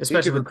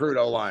 especially with recruit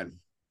O-line.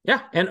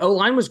 Yeah. And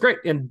O-line was great.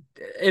 And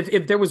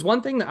if there was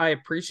one thing that I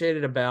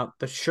appreciated about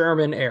the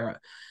Sherman era,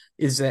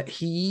 is that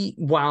he,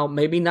 while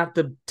maybe not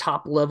the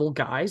top level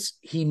guys,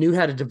 he knew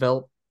how to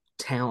develop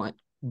talent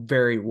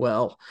very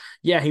well.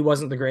 Yeah, he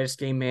wasn't the greatest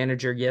game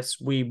manager. Yes,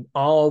 we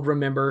all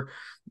remember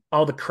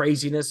all the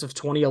craziness of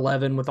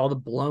 2011 with all the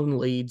blown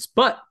leads,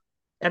 but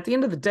at the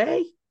end of the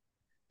day,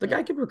 the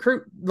guy could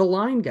recruit the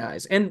line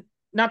guys, and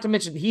not to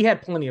mention he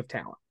had plenty of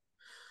talent.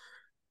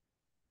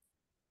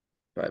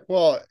 But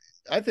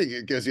I think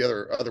it goes the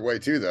other way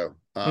too, though.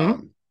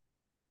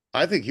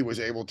 I think he was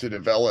able to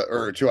develop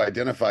or to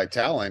identify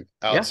talent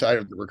outside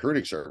of the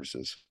recruiting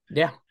services.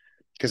 Yeah.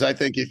 Because I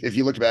think if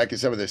you look back at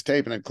some of this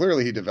tape, and then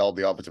clearly he developed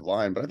the offensive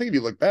line, but I think if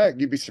you look back,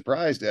 you'd be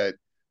surprised at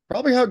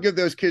probably how good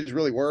those kids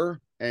really were,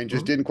 and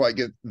just didn't quite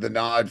get the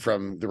nod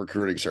from the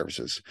recruiting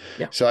services.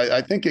 Yeah. So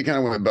I think it kind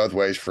of went both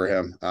ways for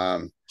him.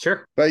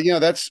 Sure. But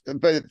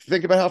but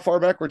think about how far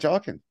back we're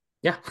talking.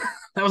 Yeah.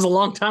 That was a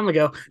long time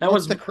ago. That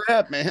was the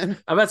crap, man.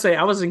 I'm about to say,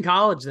 I was in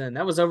college then.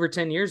 That was over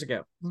 10 years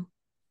ago.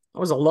 That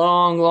was a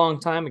long,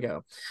 long time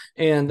ago.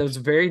 And there was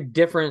very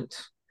different,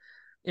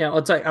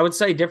 it's like, I would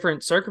say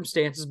different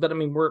circumstances, but I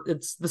mean,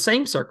 it's the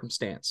same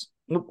circumstance.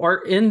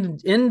 Our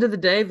end of the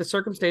day, the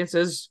circumstance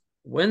is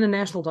win the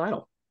national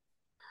title.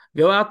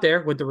 Go out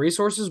there with the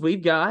resources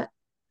we've got,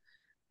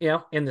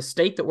 in the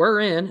state that we're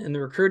in the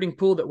recruiting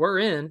pool that we're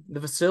in,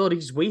 the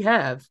facilities we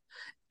have,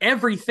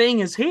 everything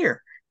is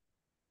here.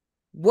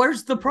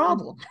 Where's the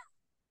problem?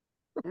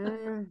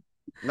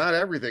 Not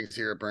everything's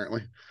here,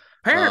 apparently.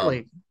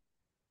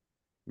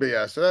 But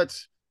yeah, so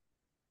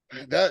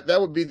that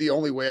would be the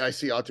only way I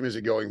see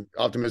optimism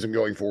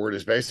going forward,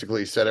 is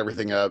basically set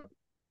everything up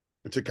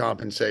to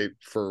compensate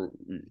for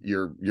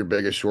your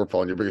biggest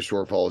shortfall, and your biggest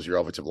shortfall is your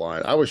offensive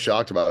line. I was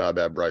shocked about how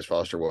bad Bryce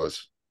Foster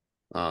was.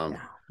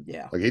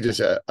 Yeah. Like, he just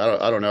had,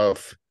 I don't know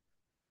if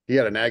he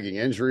had a nagging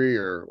injury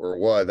or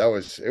what.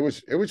 It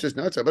was just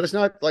nuts. But it's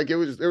not like it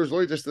was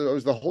literally just it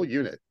was the whole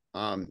unit.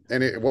 And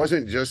it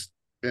wasn't just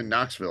in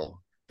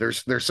Knoxville.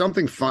 There's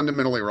something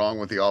fundamentally wrong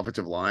with the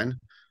offensive line.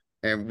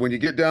 And when you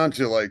get down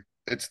to, like,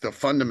 it's the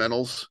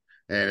fundamentals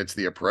and it's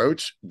the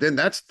approach, then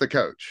that's the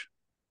coach.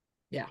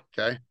 Yeah.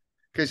 Okay.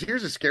 Because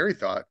here's a scary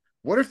thought.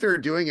 What if they're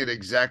doing it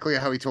exactly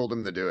how he told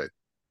them to do it?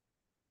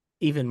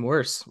 Even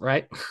worse,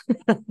 right?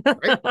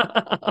 Right?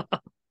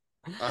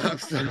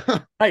 So,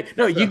 Hey,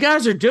 no, you so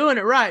guys are doing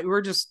it right.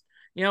 We're just,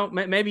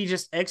 maybe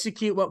just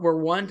execute what we're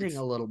wanting a it's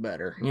little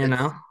better.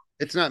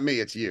 it's not me,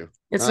 it's you.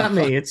 It's not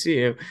me, it's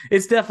you.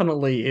 It's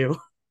definitely you.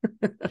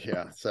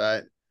 Yeah.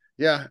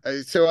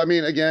 So I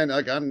mean, again,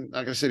 like I'm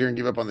not gonna sit here and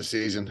give up on the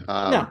season.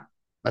 No,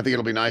 I think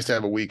it'll be nice to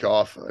have a week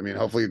off. I mean,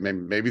 hopefully,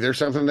 maybe there's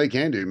something they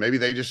can do. Maybe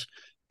they just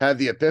have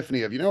the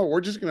epiphany of,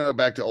 we're just gonna go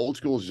back to old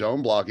school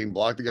zone blocking,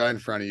 block the guy in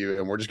front of you,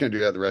 and we're just gonna do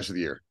that the rest of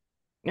the year.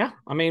 yeah.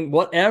 I mean,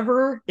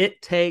 whatever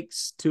it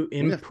takes to Yeah,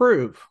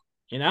 improve,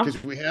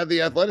 because we have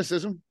the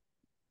athleticism,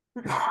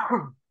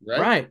 right?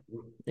 Right.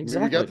 I mean, we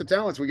got Exactly. the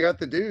talents, we got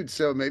the dudes.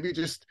 So maybe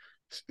just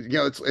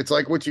it's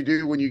like what you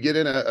do when you get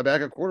in a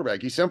backup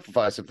quarterback. You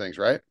simplify some things,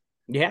 right?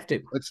 You have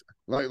to.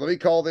 Let me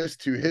call this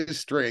to his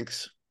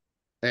strengths,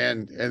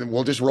 and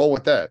we'll just roll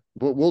with that.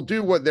 We'll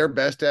do what they're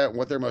best at and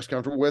what they're most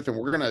comfortable with, and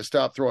we're gonna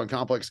stop throwing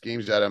complex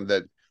schemes at them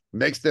that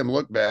makes them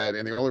look bad.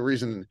 And the only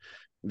reason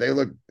they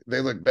look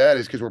bad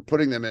is because we're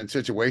putting them in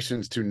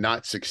situations to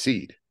not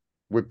succeed.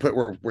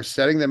 We're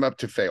setting them up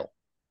to fail.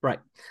 Right.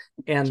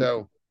 And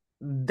So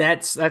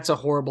that's a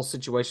horrible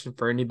situation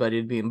for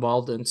anybody to be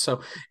involved in.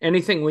 So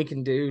anything we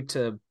can do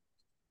to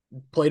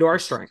play to our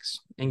strengths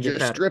and get just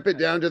that. strip it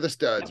down to the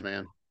studs,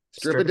 man.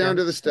 Strip it Strip it down down.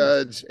 to the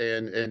studs,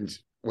 and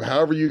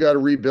however you got to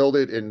rebuild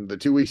it in the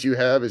 2 weeks you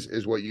have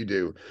is what you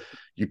do.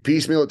 You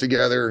piecemeal it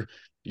together.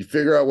 You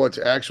figure out what's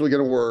actually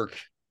going to work,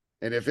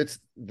 and if it's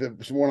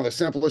one of the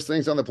simplest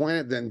things on the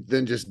planet,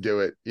 then just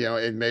do it.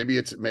 And maybe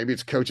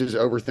it's coaches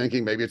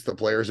overthinking, maybe it's the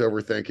players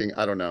overthinking.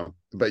 I don't know,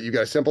 but you got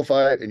to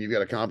simplify it, and you got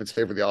to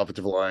compensate for the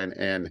offensive line.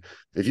 And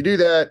if you do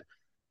that,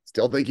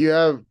 still think you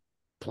have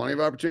plenty of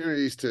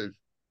opportunities to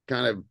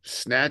kind of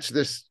snatch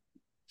this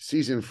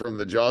season from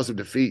the jaws of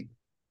defeat.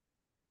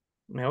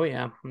 Oh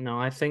yeah. No,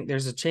 I think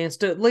there's a chance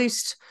to at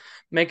least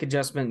make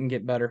adjustment and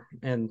get better.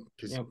 And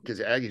because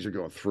Aggies are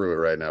going through it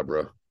right now,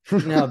 bro.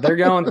 no, they're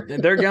going through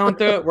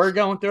it. We're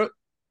going through it.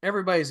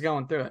 Everybody's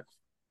going through it.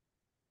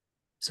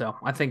 So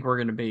I think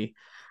we're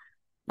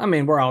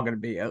we're all going to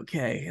be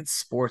okay. It's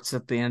sports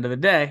at the end of the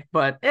day,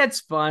 but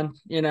it's fun.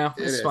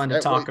 It's fun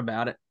to talk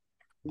about it.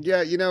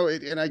 Yeah,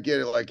 and I get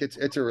it. Like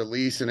it's a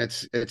release, and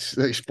it's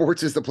like,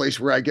 sports is the place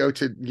where I go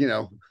to,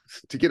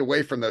 to get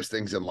away from those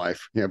things in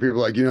life. People are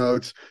like,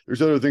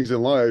 there's other things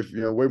in life,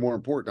 way more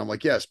important. I'm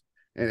like, yes.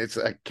 And it's,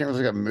 I can't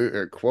remember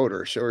like a quote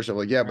or a show or something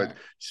like, yeah, but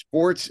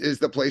sports is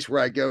the place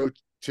where I go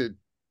to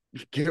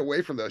get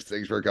away from those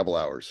things for a couple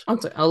hours. I'm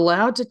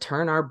allowed to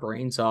turn our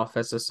brains off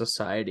as a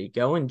society.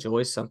 Go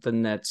enjoy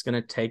something that's going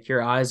to take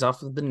your eyes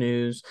off of the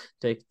news,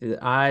 take the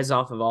eyes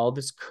off of all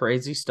this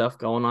crazy stuff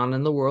going on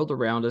in the world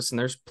around us. And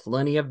there's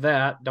plenty of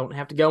that. Don't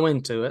have to go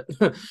into it,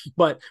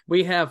 but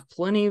we have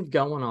plenty of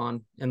going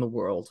on in the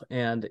world.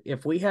 And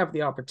if we have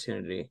the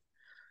opportunity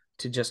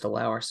to just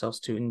allow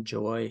ourselves to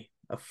enjoy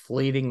a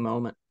fleeting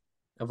moment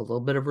of a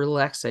little bit of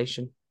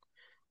relaxation,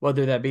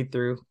 whether that be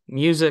through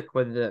music,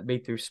 whether that be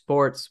through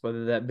sports,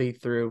 whether that be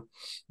through,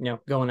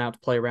 going out to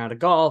play a round of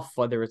golf,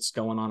 whether it's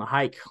going on a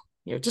hike,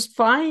 just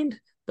find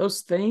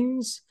those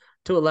things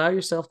to allow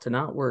yourself to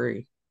not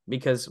worry,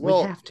 because we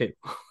have to.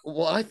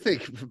 Well, I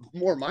think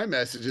more my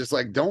message is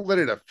like, don't let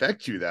it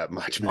affect you that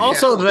much, man.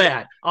 Also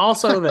that.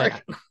 Don't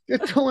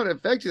let it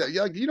affect you that.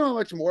 Like, do you know how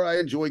much more I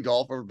enjoy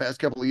golf over the past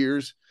couple of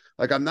years?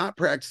 Like, I'm not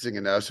practicing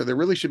enough, so there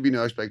really should be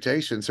no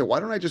expectation. So why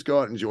don't I just go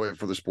out and enjoy it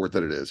for the sport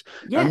that it is?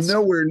 Yes. I'm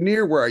nowhere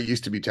near where I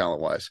used to be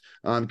talent-wise.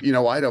 I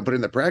don't put in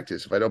the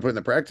practice. If I don't put in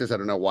the practice, I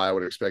don't know why I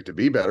would expect to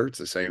be better. It's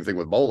the same thing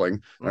with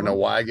bowling. I don't know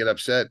why I get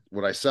upset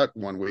when I suck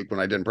one week when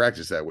I didn't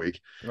practice that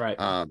week. Right.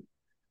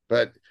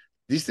 But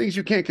these things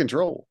you can't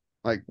control.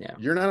 Like,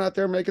 you're not out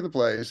there making the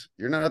plays.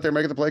 You're not out there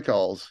making the play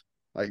calls.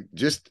 Like,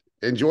 just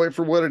enjoy it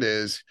for what it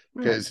is.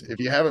 Because if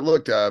you haven't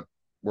looked up,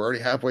 we're already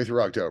halfway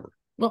through October.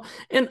 Well,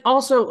 and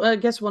also, I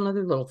guess one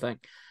other little thing.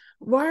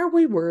 Why are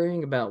we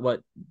worrying about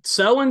what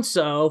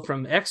so-and-so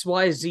from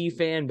XYZ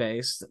fan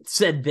base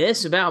said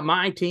this about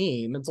my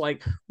team? It's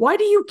like, why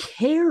do you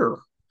care?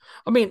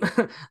 I mean,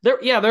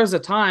 there's a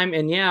time,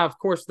 and of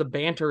course the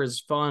banter is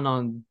fun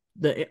on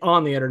the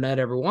internet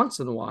every once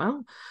in a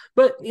while,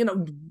 but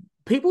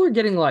people are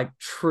getting like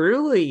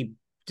truly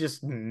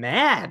just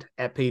mad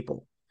at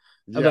people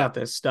about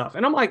this stuff.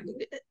 And I'm like,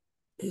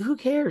 who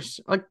cares?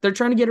 Like, they're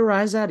trying to get a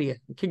rise out of you.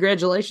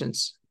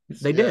 Congratulations.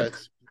 They did.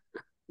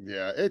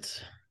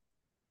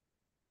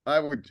 I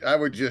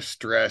would just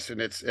stress,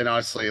 and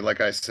honestly, like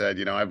I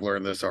said, I've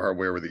learned this the hard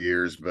way over the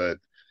years, but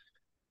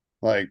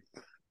like,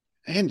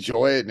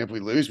 enjoy it. And if we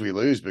lose, we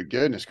lose, but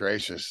goodness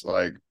gracious,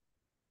 like,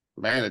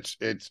 man,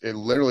 it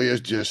literally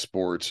is just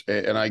sports.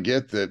 And I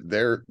get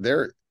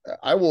that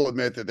I will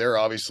admit that they're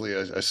obviously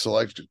a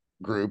select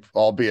group,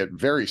 albeit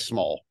very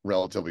small,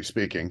 relatively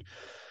speaking,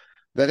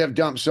 that have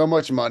dumped so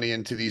much money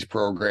into these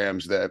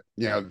programs that,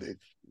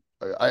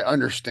 I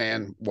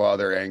understand why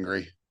they're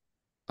angry.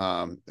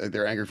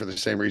 They're angry for the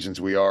same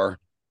reasons we are.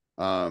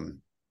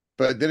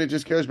 But then it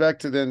just goes back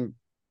to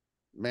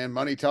man,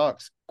 money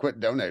talks,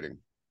 quit donating.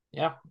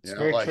 Yeah, it's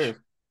very true.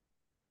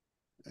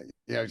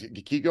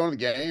 you keep going to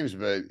the games,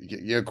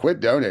 but quit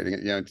donating.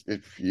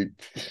 If you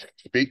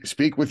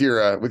speak with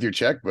your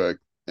checkbook,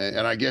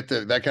 and I get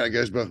that kind of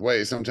goes both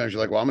ways. Sometimes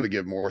you're like, well, I'm going to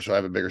give more so I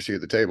have a bigger seat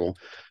at the table,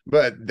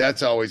 but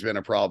that's always been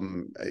a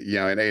problem.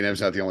 And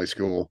A&M's not the only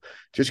school.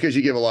 Just because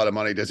you give a lot of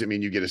money doesn't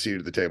mean you get a seat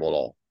at the table at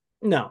all.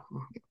 No,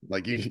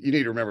 like you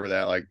need to remember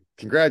that. Like,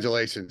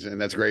 congratulations,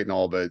 and that's great and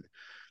all, but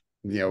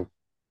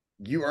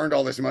you earned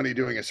all this money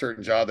doing a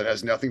certain job that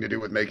has nothing to do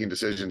with making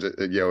decisions,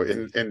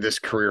 in this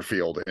career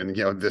field and,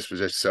 this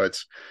position. So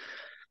it's,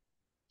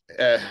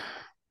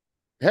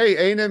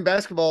 hey, A&M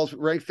basketball's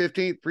ranked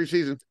 15th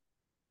preseason.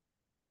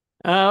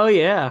 oh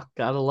yeah,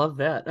 gotta love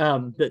that.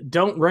 The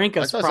don't rank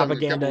us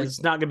propaganda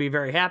is not gonna be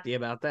very happy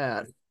about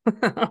that.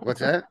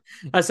 What's that?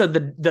 I said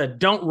the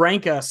don't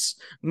rank us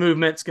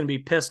movement's gonna be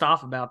pissed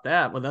off about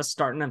that with us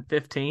starting at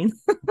 15.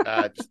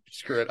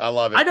 Screw it. I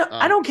love it.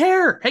 I don't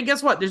care. Hey,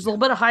 guess what? There's a little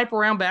bit of hype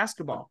around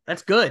basketball.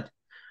 That's good.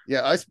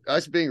 Yeah,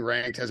 us being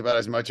ranked has about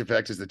as much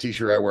effect as the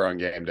t-shirt I wear on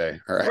game day.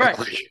 All right.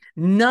 Right.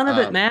 None of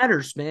it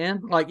matters,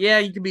 man. Like, yeah,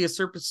 you can be a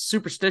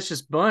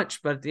superstitious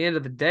bunch, but at the end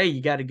of the day,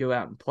 you got to go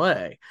out and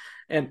play.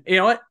 And you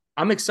know what?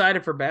 I'm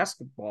excited for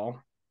basketball.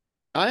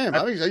 I'm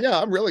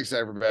really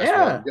excited for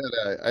basketball.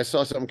 Yeah. I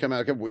saw something come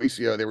out a couple weeks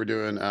ago. They were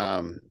doing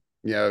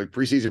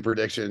preseason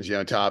predictions,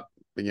 top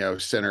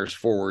centers,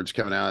 forwards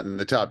coming out, and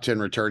the top 10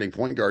 returning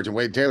point guards, and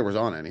Wade Taylor was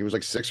on it. He was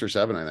like 6 or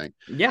 7, I think.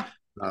 Yeah.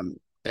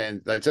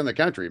 And that's in the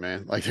country,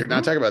 man. Like, they're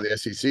not talking about the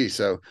SEC.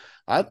 So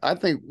I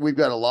think we've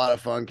got a lot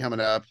of fun coming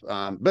up.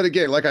 But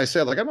again, like I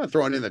said, like, I'm not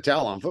throwing in the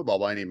towel on football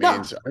by any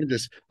means. No.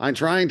 I'm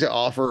trying to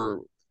offer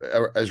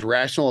as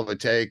rational of a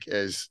take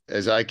as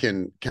I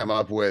can come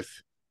up with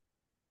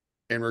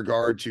in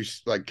regard to,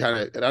 like, kind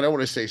of, and I don't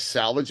want to say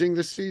salvaging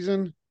the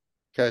season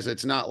because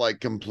it's not like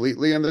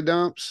completely in the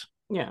dumps.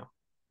 Yeah.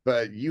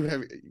 But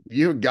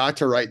you've got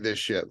to right this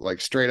ship, like,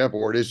 straight up,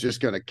 or it is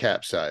just going to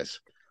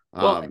capsize.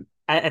 Well,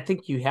 I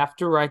think you have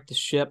to right the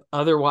ship.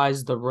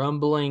 Otherwise, the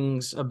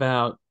rumblings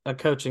about a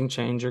coaching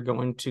change are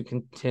going to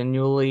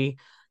continually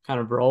kind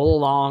of roll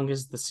along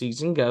as the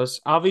season goes.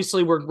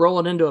 Obviously, we're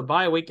rolling into a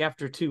bye week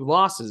after 2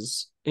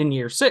 losses in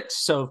year 6.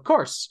 So, of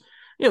course,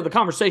 the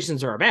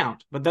conversations are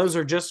abound, but those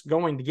are just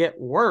going to get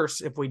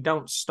worse if we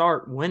don't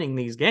start winning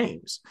these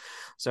games.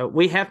 So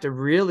we have to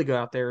really go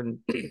out there and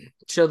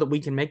show that we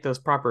can make those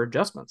proper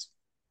adjustments.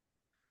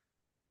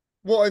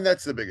 Well, and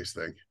that's the biggest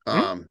thing.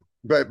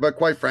 But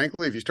quite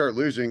frankly, if you start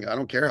losing, I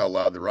don't care how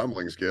loud the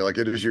rumblings get. Like,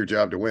 it is your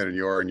job to win, and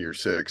you are in year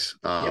 6.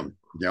 I'm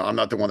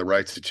not the one that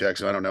writes the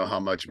checks, and I don't know how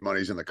much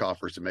money's in the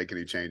coffers to make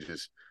any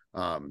changes.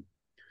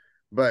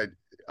 But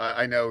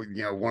I know,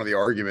 one of the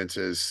arguments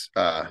is,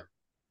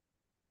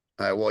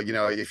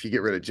 if you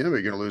get rid of Jimmy,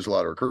 you're going to lose a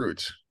lot of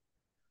recruits.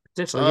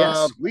 Potentially,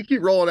 yes. We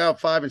keep rolling out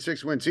 5 and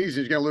 6 win seasons.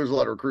 You're going to lose a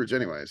lot of recruits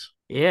anyways.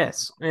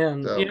 Yes.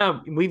 And,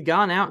 we've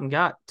gone out and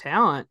got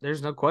talent.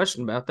 There's no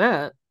question about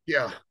that.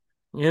 Yeah.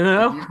 You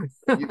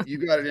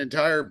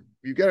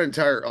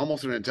got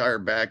almost an entire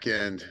back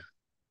end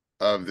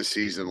of the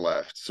season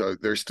left. So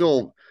there's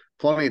still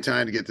plenty of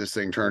time to get this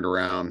thing turned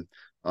around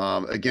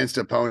against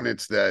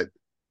opponents that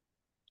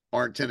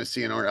aren't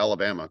Tennessee and aren't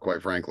Alabama,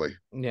 quite frankly.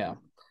 Yeah.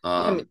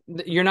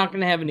 You're not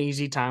going to have an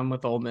easy time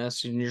with Ole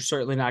Miss, and you're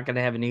certainly not going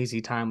to have an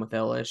easy time with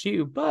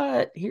LSU.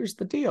 But here's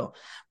the deal.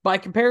 By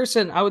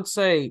comparison, I would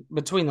say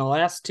between the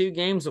last 2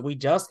 games that we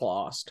just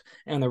lost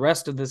and the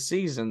rest of the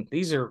season,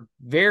 these are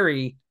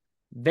very,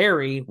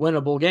 very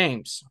winnable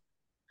games.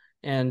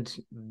 And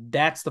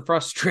that's the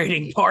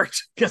frustrating part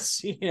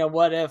because,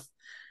 what if,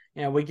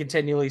 we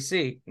continually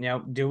see,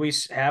 do we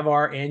have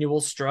our annual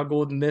struggle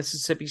with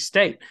Mississippi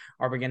State?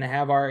 Are we going to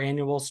have our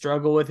annual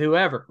struggle with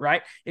whoever,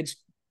 right?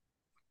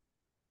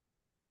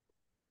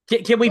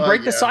 Can we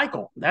break the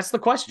cycle? That's the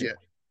question.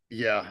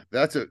 Yeah,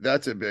 that's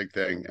a big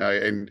thing.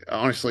 And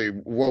honestly,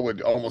 what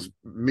would almost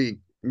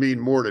mean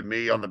more to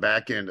me on the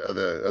back end of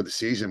the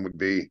season would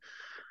be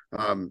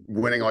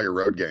winning all your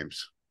road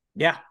games.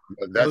 Yeah,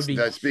 that's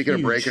speaking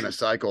of breaking a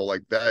cycle,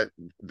 like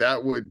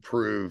that would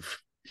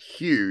prove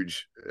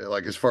huge.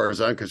 Like, as far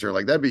as I'm concerned,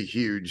 like, that'd be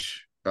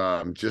huge,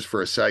 just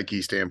for a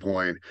psyche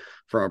standpoint,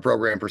 from a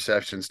program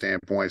perception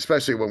standpoint,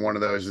 especially when one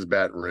of those is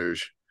Baton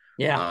Rouge.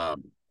 Yeah.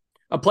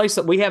 A place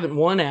that we haven't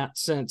won at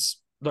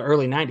since the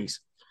early 90s.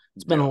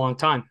 It's been a long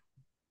time.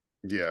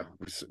 Yeah.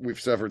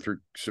 We've suffered through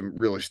some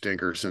really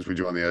stinkers since we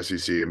joined the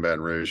SEC in Baton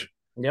Rouge.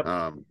 Yep.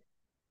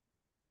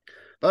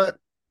 But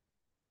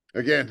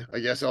again, I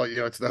guess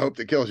it's the hope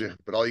that kills you,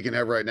 but all you can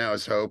have right now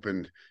is hope.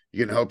 And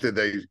you can hope that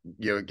they,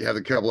 have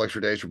a couple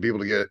extra days for people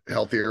to get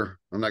healthier.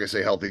 I'm not going to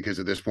say healthy because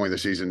at this point in the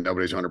season,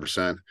 nobody's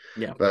 100%.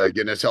 Yeah. But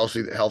getting as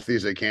healthy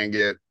as they can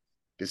get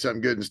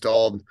something good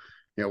installed.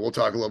 We'll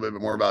talk a little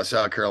bit more about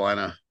South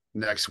Carolina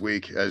next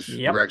week as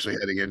we're actually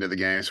heading into the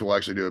game. So we'll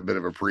actually do a bit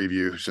of a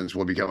preview since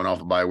we'll be coming off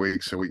a bye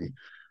week. So we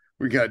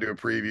got to do a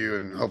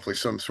preview and hopefully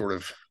some sort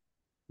of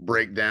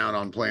breakdown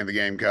on playing the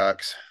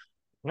Gamecocks.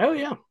 Oh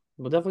yeah.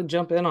 We'll definitely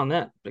jump in on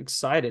that.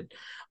 Excited.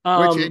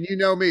 And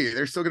me,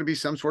 there's still going to be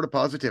some sort of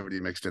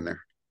positivity mixed in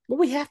there. Well,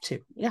 we have to.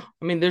 Yeah.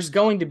 There's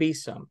going to be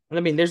some.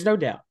 There's no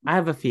doubt. I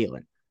have a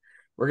feeling.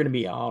 We're gonna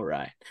be all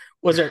right.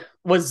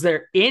 Was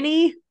there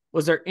any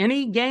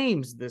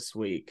games this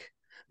week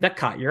that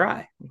caught your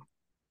eye?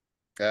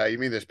 You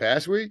mean this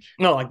past week?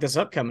 No, like this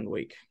upcoming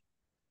week.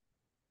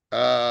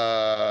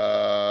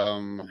 I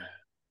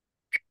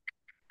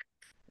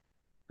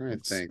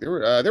think there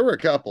were a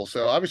couple.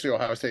 So obviously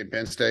Ohio State and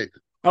Penn State.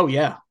 Oh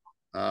yeah,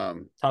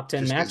 top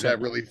 10 just matchup. that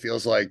really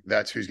feels like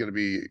that's who's going to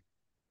be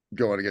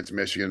going against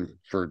Michigan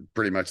for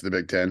pretty much the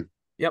Big Ten.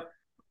 Yep.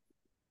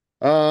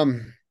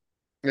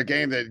 A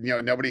game that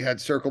nobody had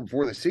circled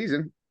before the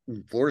season,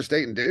 Florida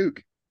State and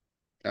Duke.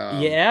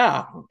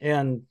 Yeah,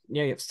 and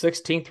you have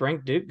 16th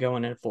ranked Duke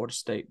going in Florida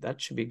State.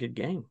 That should be a good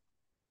game.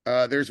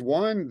 There's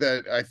one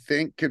that I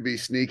think could be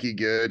sneaky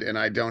good, and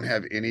I don't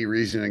have any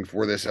reasoning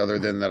for this other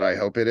than that I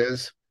hope it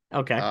is.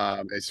 Okay.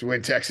 It's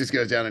when Texas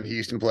goes down in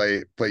Houston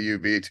play U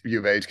of H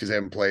because they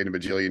haven't played in a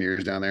bajillion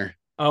years down there.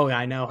 Oh,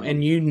 I know,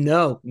 and U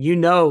of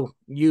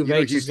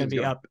H is going to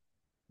be up.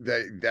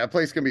 That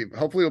place can be.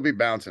 Hopefully, it'll be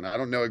bouncing. I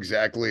don't know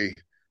exactly.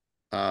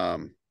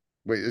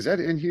 Wait, is that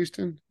in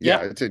Houston?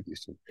 Yeah, it's in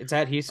Houston. It's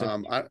at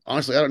Houston.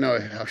 Honestly, I don't know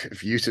if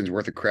Houston's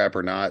worth a crap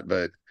or not,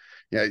 but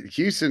yeah,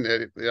 Houston.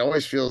 It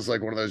always feels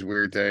like one of those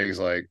weird things.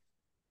 Like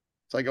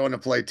it's like going to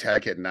play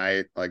Tech at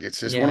night. Like it's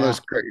just one of those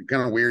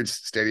kind of weird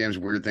stadiums.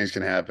 Weird things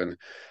can happen.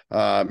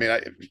 I mean,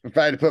 if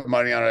I had to put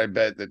money on it, I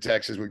bet that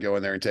Texas would go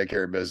in there and take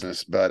care of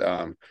business. But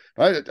I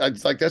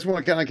like that's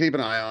one I kind of keep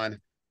an eye on.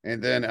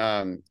 And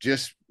then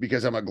just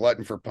because I'm a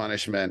glutton for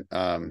punishment,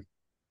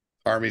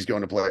 Army's going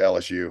to play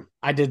LSU.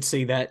 I did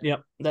see that.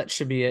 Yep, that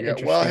should be it.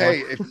 Yeah, well, hey,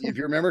 if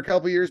you remember a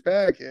couple years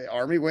back,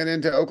 Army went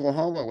into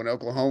Oklahoma when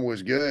Oklahoma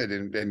was good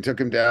and took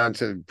him down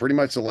to pretty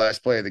much the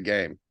last play of the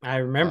game. I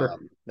remember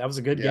that was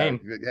a good game.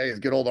 Hey, it's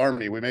good old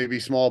Army. We may be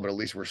small, but at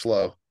least we're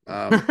slow.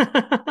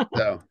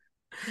 So,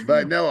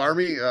 but no,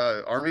 Army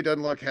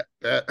doesn't look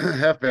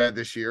half bad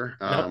this year.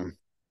 Nope.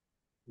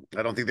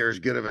 I don't think they're as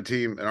good of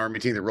an Army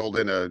team that rolled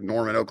into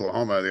Norman,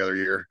 Oklahoma the other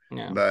year.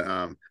 Yeah.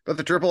 But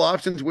the triple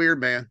option's weird,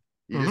 man.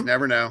 You just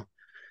never know.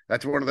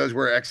 That's one of those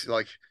where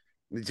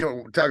you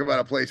talk about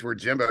a place where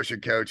Jimbo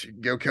should coach.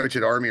 Go coach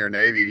at Army or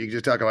Navy. You can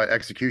just talk about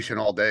execution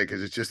all day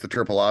because it's just the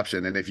triple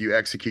option. And if you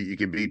execute, you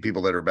can beat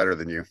people that are better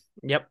than you.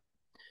 Yep.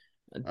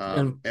 And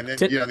then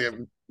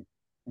the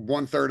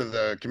 1/3 of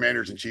the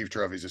Commanders in Chief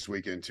trophies this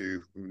weekend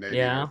too. Navy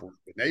and Air Force.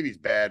 Navy's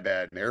bad,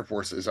 and Air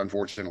Force is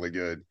unfortunately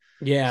good.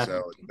 Yeah,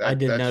 so I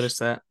did notice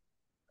that.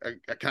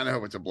 I kind of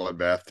hope it's a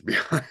bloodbath, to be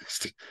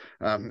honest.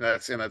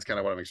 That's kind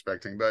of what I'm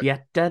expecting. But yeah,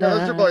 those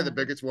are probably the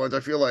biggest ones. I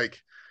feel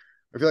like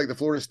the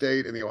Florida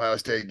State and the Ohio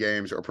State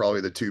games are probably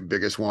the two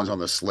biggest ones on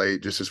the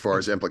slate, just as far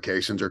as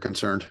implications are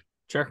concerned.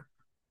 Sure.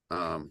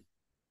 Well,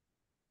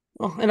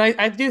 and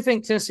I do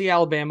think Tennessee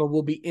Alabama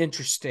will be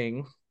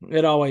interesting.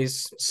 It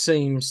always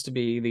seems to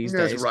be these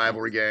days. It's a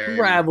rivalry game.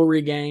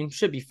 Rivalry game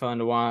should be fun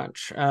to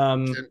watch.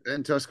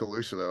 In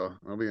Tuscaloosa, though,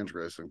 that'll be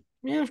interesting.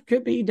 Yeah,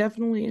 could be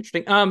definitely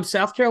interesting.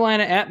 South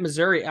Carolina at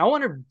Missouri. I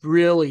want to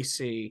really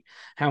see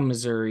how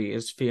Missouri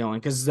is feeling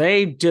because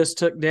they just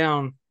took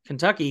down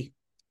Kentucky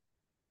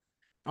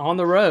on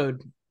the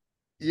road.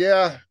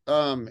 Yeah.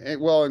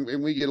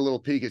 And we get a little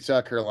peek at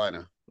South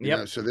Carolina.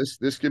 Yeah. So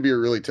this could be a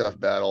really tough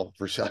battle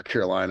for South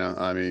Carolina.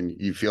 I mean,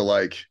 you feel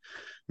like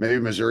maybe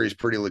Missouri's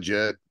pretty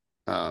legit.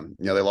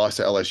 They lost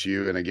to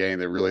LSU in a game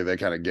that really they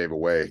kind of gave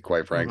away,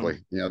 quite frankly.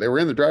 They were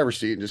in the driver's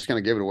seat and just kind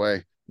of gave it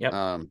away.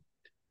 Yep.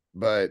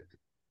 But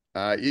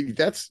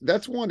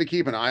that's one to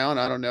keep an eye on.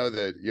 I don't know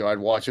that I'd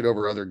watch it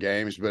over other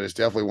games, but it's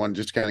definitely one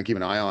just to kind of keep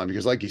an eye on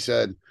because, like you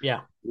said,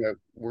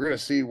 we're going to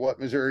see what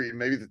Missouri.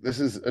 Maybe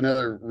this is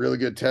another really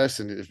good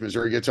test, and if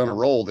Missouri gets on a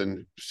roll,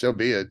 then so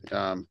be it.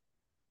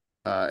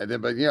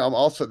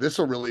 Also this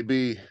will really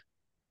be.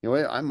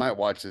 I might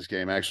watch this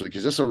game actually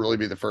because this will really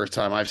be the first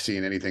time I've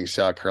seen anything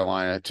South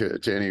Carolina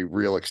to any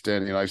real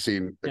extent. I've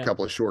seen a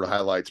couple of short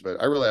highlights,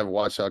 but I really haven't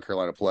watched South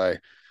Carolina play.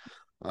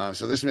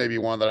 So this may be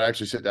one that I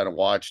actually sit down and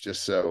watch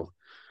just so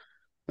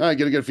I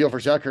get a good feel for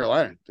South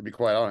Carolina, to be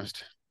quite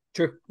honest.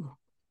 True.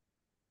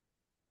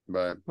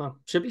 But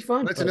should be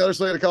fun. It's another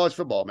slate of college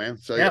football, man.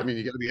 So I mean,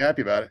 you got to be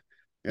happy about it.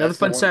 Another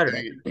fun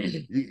Saturday.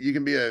 You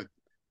can be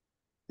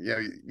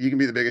you can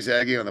be the biggest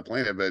Aggie on the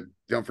planet, but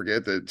don't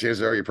forget that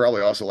chances are you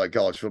probably also like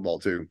college football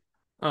too.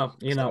 Oh,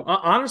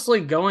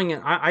 honestly,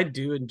 I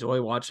do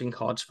enjoy watching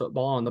college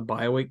football on the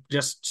bye week,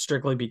 just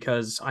strictly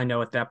because I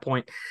know at that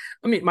point,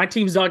 I mean, my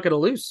team's not going to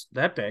lose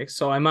that day,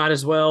 so I might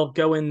as well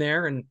go in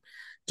there and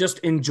just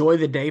enjoy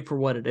the day for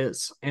what it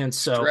is. And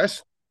so,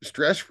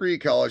 stress-free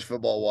college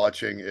football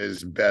watching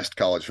is best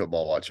college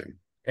football watching.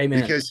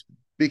 Amen.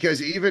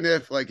 Because even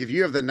if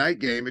you have the night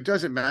game, it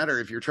doesn't matter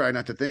if you're trying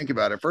not to think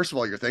about it. First of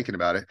all, you're thinking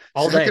about it.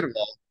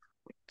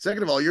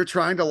 Second of all, you're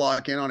trying to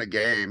lock in on a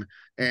game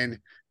and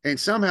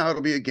somehow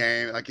it'll be a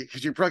game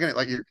because you're probably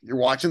gonna you're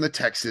watching the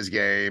Texas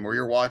game or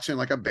you're watching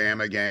a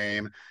Bama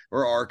game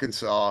or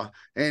Arkansas,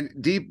 and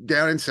deep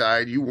down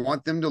inside you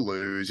want them to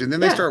lose, and then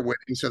they start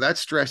winning, so that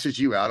stresses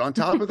you out. On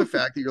top of the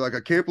fact that you're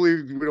I can't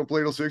believe we don't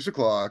play till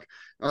 6:00,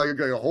 Like,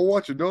 okay, a whole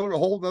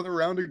another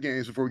round of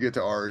games before we get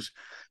to ours.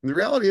 And the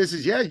reality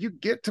is yeah, you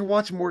get to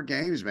watch more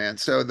games, man.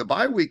 So the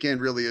bye weekend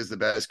really is the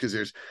best because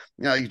there's,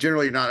 you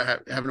generally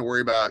not having to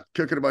worry about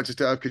cooking a bunch of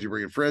stuff because you're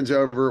bringing friends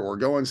over or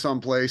going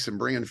someplace and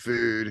bringing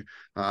food.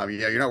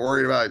 You're not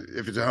worried about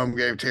if it's a home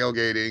game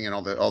tailgating and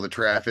all the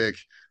traffic.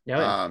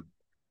 Yeah.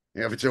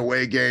 If it's a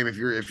away game, if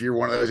you're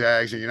one of those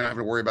Ags and you're not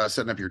having to worry about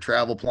setting up your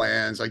travel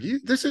plans, like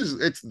it's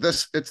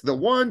the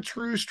one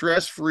true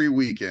stress-free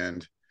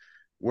weekend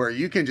where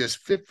you can just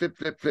flip. Like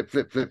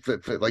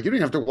you don't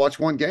even have to watch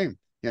one game.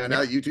 Now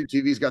that YouTube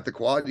TV's got the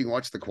quad, you can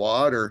watch the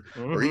quad, or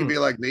you can be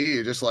like me,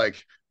 and just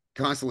like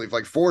constantly,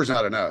 like four is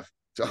not enough.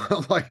 So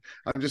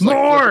I'm just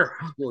more.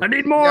 I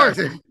need more.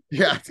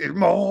 Yeah,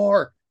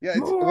 more. Yeah,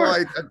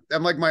 more.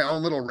 I'm like my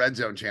own little red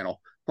zone channel.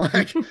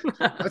 Like,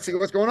 let's see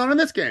what's going on in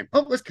this game.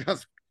 Oh, let's go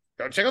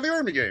check out the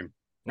Army game.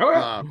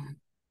 Oh,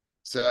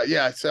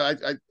 yeah. So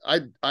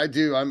I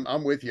do.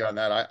 I'm with you on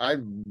that. I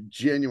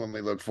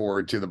genuinely look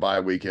forward to the bye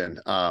weekend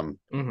to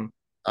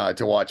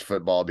watch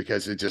football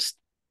because it just,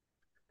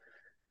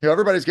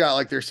 everybody's got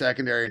like their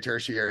secondary and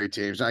tertiary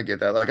teams. And I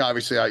get that. Like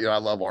obviously, I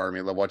love Army,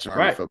 I love watching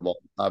Army football,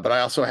 but I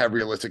also have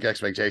realistic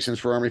expectations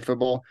for Army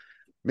football.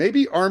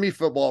 Maybe Army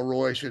football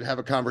Roy should have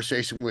a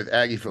conversation with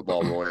Aggie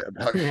football Roy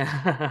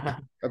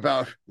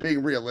about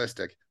being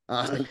realistic.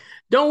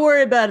 Don't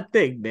worry about a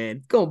thing, man.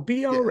 It's gonna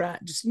be all right.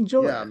 Just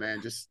enjoy it. Yeah,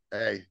 man.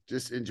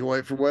 Just enjoy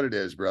it for what it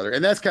is, brother.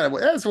 And that's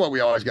what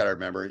we always got to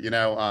remember.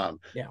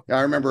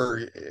 I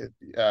remember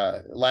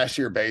last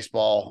year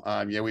baseball.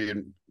 We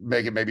didn't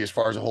make it maybe as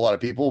far as a whole lot of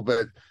people,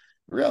 but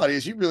the reality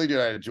is you really do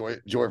enjoy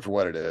it for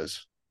what it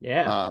is.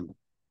 Yeah.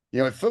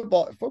 If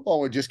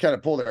football would just kind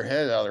of pull their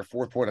head out of their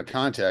fourth point of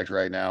contact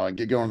right now and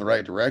get going in the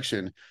right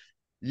direction,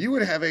 you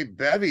would have a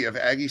bevy of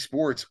Aggie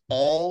sports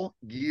all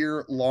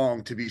year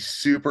long to be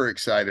super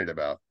excited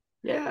about.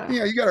 Yeah.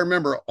 You got to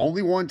remember,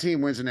 only one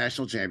team wins a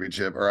national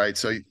championship. All right.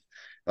 So,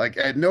 like,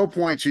 at no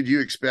point should you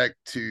expect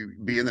to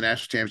be in the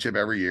national championship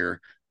every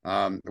year.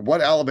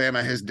 What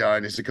Alabama has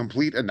done is a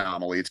complete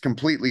anomaly. It's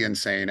completely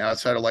insane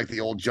outside of like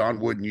the old John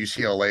Wooden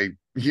UCLA,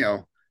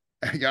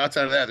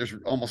 outside of that, there's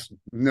almost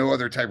no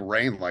other type of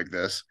reign like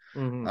this.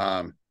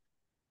 And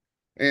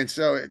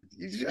so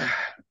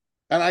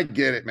and I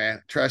get it,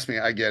 man. Trust me,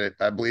 I get it.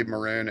 I bleed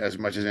maroon as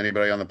much as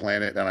anybody on the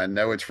planet, and I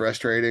know it's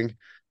frustrating,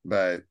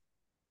 but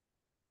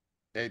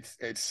it's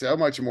so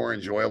much more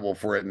enjoyable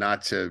for it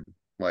not to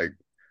like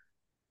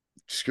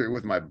screw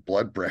with my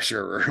blood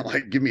pressure or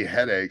like give me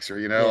headaches or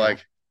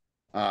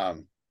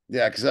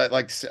because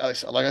like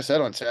I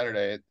said on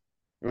Saturday,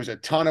 it was a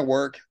ton of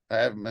work. I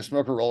have my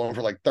smoker rolling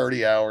for like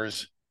 30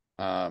 hours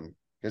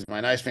because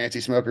my nice fancy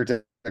smoker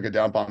took a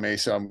dump on me,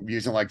 so I'm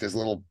using like this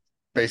little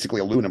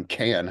basically aluminum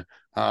can,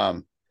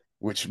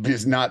 which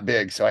is not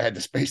big, so I had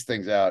to space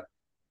things out.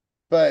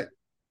 But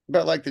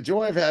like the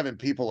joy of having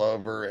people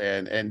over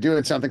and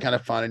doing something kind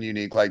of fun and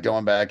unique, like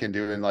going back and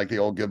doing like the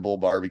old Good Bull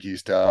barbecue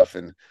stuff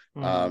and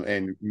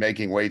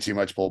making way too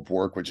much pulled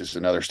pork, which is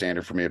another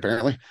standard for me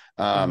apparently.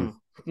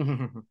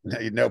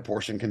 No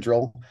portion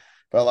control.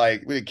 But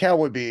like we had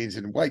cowboy beans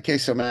and white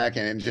queso mac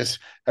and just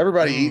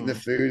everybody eating the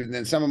food. And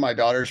then some of my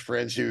daughter's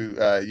friends who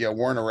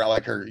weren't around,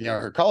 like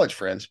her college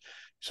friends.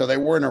 So they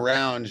weren't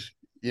around,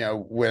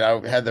 when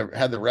I had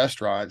the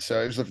restaurant.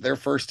 So it was their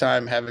first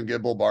time having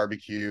Good Bull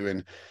barbecue.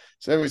 And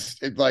so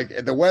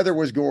like the weather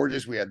was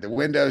gorgeous. We had the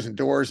windows and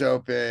doors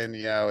open.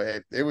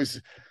 It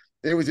was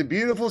a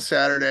beautiful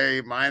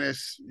Saturday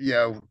minus,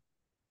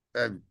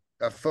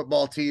 a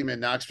football team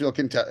in Knoxville,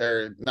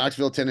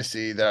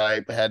 Tennessee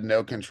that I had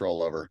no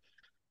control over.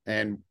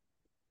 And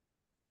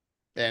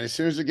as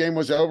soon as the game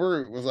was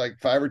over, it was like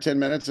 5 or 10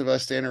 minutes of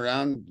us standing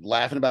around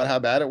laughing about how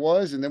bad it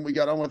was. And then we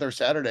got on with our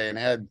Saturday and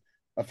had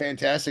a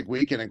fantastic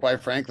weekend. And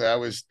quite frankly, I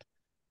was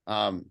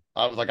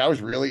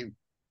really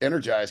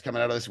energized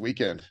coming out of this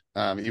weekend.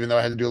 Even though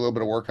I had to do a little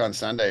bit of work on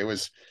Sunday, it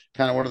was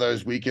kind of one of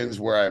those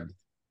weekends where I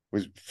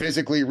was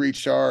physically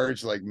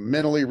recharged, like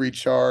mentally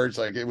recharged.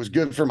 Like it was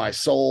good for my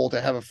soul to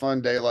have a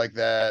fun day like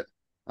that.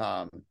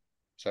 So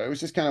it was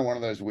just kind of one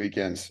of those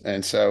weekends.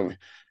 And so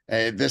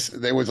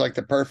there was like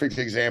the perfect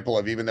example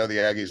of, even though the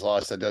Aggies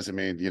lost, that doesn't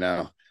mean, you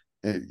got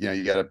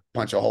to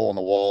punch a hole in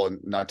the wall and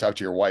not talk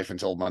to your wife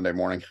until Monday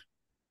morning.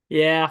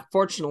 Yeah,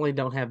 fortunately,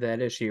 don't have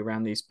that issue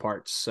around these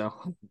parts. So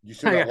you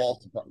still got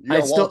walls to punch. You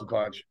got walls to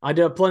punch. I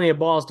do have plenty of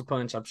balls to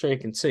punch. I'm sure you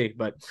can see,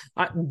 but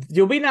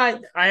you'll be nice.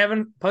 I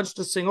haven't punched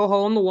a single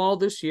hole in the wall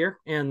this year,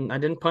 and I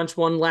didn't punch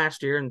one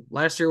last year. And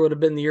last year would have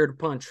been the year to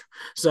punch.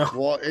 So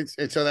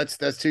so that's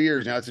 2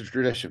 years now. It's a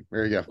tradition.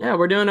 There you go. Yeah,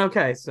 we're doing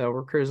okay. So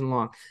we're cruising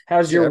along.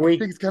 How's your week?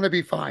 Everything's gonna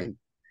be fine.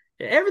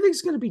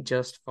 Everything's gonna be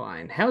just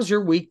fine. How's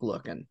your week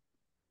looking?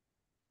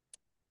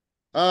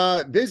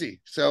 Busy.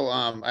 So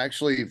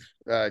actually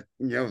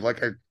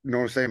like I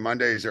normally say,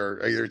 Mondays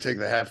are either take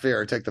the half day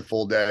or take the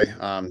full day.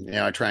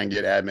 I try and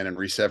get admin and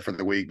reset for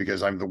the week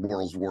because I'm the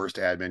world's worst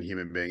admin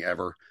human being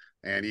ever.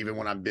 And even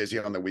when I'm busy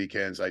on the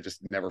weekends, I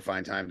just never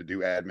find time to do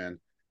admin.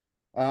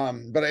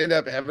 But I ended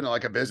up having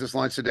like a business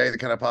lunch today that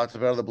kind of popped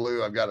up out of the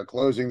blue. I've got a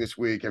closing this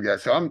week.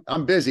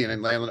 I'm busy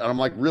and I'm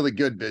like really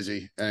good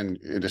busy, and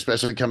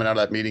especially coming out of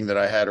that meeting that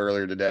I had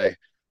earlier today.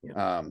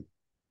 Yeah.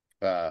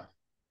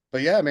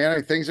 But yeah,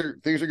 man, things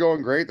are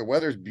going great. The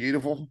weather's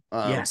beautiful.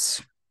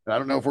 Yes. I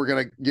don't know if we're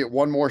gonna get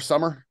one more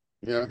summer.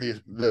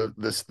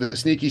 The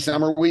sneaky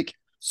summer week.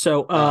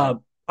 So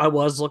I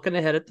was looking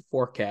ahead at the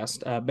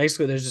forecast.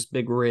 Basically, there's this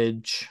big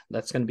ridge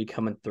that's going to be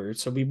coming through.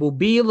 So we will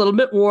be a little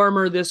bit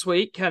warmer this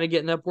week, kind of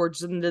getting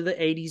upwards into the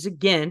 80s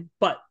again.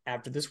 But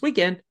after this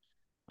weekend,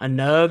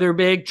 another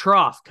big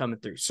trough coming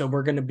through. So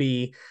we're going to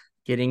be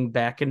getting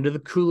back into the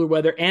cooler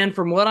weather. And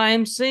from what I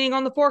am seeing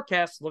on the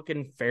forecast,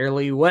 looking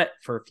fairly wet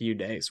for a few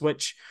days,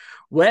 which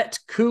wet,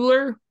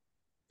 cooler,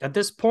 at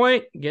this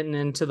point, getting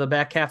into the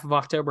back half of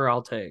October,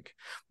 I'll take.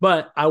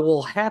 But I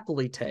will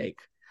happily take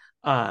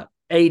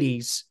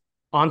 80s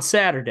on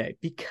Saturday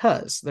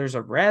because there's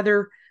a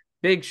rather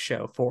big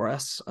show for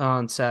us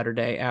on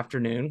Saturday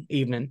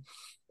evening.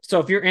 So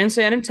if you're in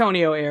San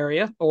Antonio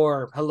area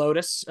or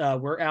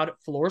Helotes, we're out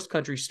at Floor's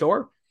Country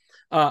Store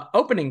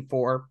opening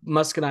for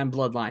Muscadine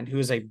Bloodline, who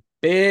is a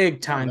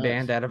big time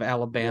band out of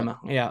Alabama.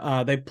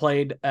 Yeah, they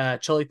played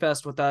Chili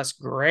Fest with us.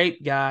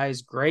 Great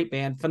guys, great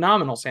band,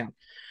 phenomenal sound.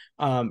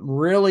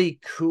 Really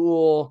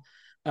cool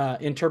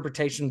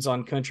interpretations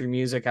on country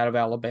music out of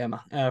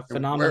Alabama.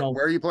 Phenomenal.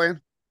 Where are you playing?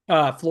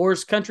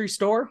 Floor's Country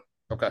Store.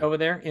 Okay. Over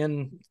there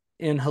in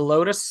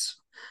Helotes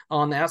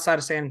on the outside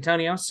of San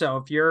Antonio. So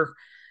if you're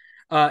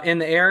in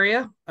the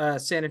area,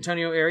 San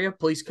Antonio area,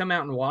 please come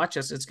out and watch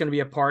us. It's going to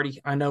be a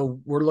party. I know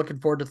we're looking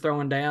forward to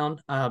throwing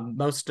down.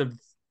 Most of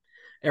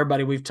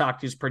everybody we've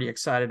talked to is pretty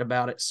excited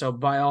about it. So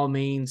by all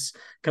means,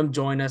 come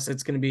join us.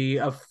 It's going to be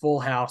a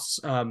full house.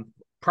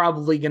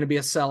 Probably going to be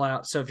a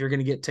sellout. So if you're going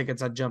to get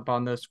tickets, I'd jump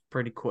on those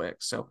pretty quick.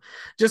 So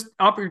just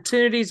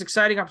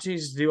exciting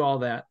opportunities to do all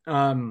that.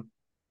 And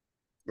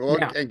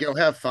go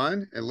have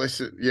fun and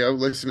listen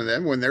to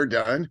them when they're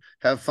done.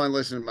 Have fun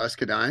listening to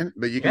Muscadine,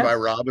 but you can buy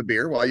Rob a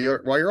beer while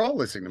you're all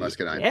listening to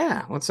Muscadine.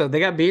 Yeah. So they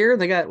got beer,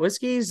 they got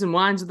whiskeys and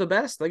wines of the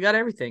best. They got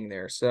everything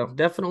there. So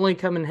definitely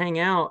come and hang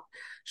out.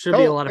 Should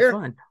be a lot of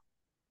fun.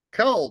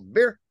 Cold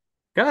beer.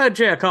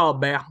 Gotcha.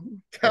 Cold beer.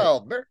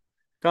 Cold beer.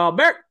 Cold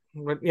beer.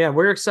 But yeah,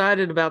 we're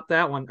excited about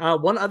that one.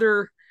 One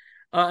other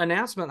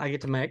announcement I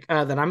get to make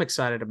that I'm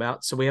excited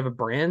about. So we have a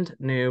brand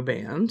new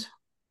band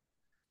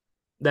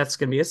that's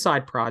going to be a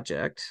side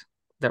project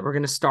that we're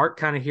going to start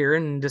kind of here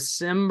in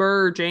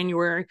December,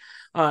 January,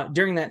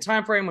 during that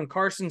time frame when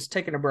Carson's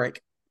taking a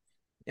break.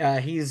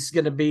 He's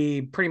going to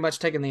be pretty much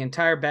taking the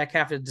entire back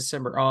half of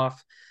December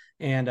off,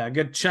 and a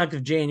good chunk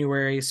of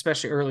January,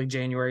 especially early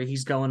January,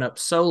 he's going up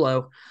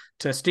solo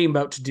to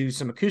Steamboat to do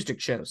some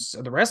acoustic shows.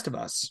 So the rest of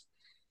us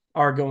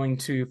are going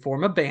to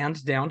form a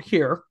band down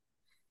here.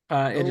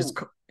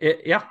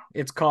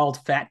 It's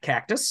called Fat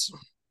Cactus.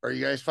 Are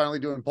you guys finally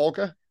doing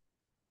polka?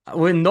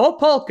 With no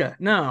polka.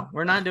 No,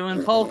 we're not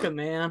doing polka,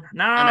 man.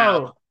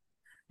 No.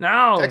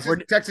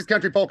 Texas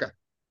country polka.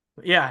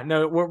 Yeah,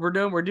 no, we're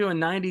doing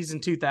 90s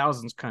and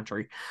 2000s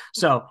country.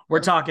 So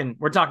we're talking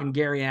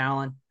Gary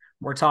Allen.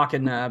 We're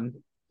talking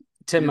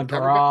Tim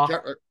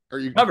McGraw. Are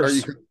you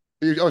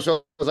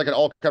so it's like an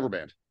all cover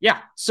band? Yeah.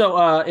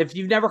 So if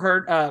you've never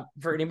heard,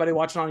 for anybody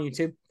watching on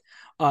YouTube,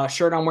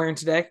 shirt I'm wearing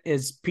today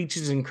is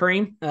Peaches and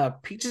Cream.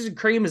 Peaches and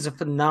Cream is a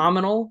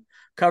phenomenal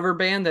cover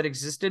band that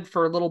existed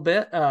for a little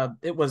bit.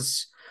 It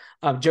was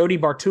Jody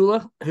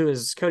Bartula, who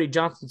is Cody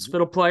Johnson's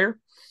fiddle player,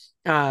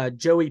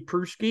 Joey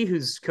Pruski,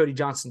 who's Cody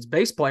Johnson's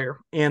bass player,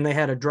 and they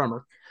had a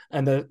drummer.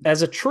 And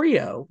as a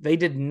trio, they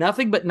did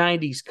nothing but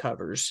 90s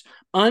covers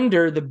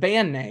under the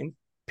band name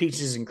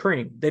Peaches and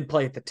Cream. They'd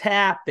play at the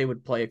Tap. They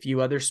would play a few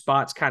other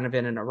spots kind of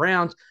in and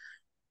around.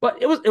 But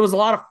it was a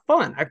lot of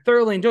fun. I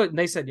thoroughly enjoyed it. And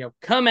they said,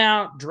 come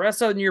out,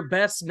 dress up in your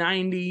best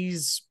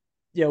 90s,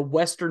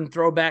 Western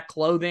throwback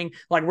clothing.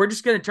 Like, we're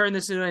just going to turn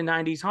this into a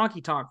 90s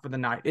honky tonk for the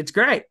night. It's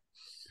great.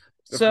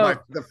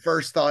 The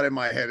first thought in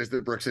my head is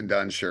the Brooks and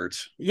Dunn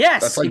shirts.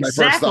 Yes, that's like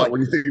exactly. My first thought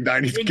when you think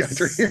 90s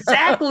country.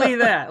 Exactly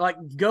that. Like,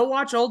 go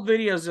watch old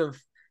videos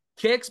of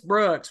Kix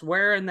Brooks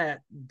wearing that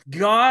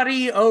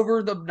gaudy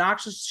over the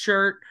obnoxious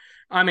shirt.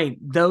 I mean,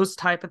 those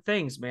type of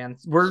things, man.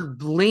 We're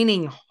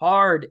leaning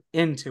hard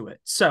into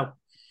it. So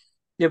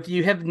if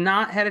you have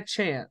not had a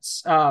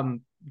chance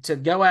to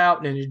go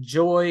out and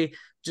enjoy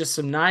just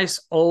some nice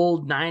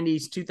old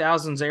 90s,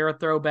 2000s era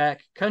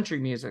throwback country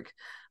music,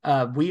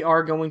 we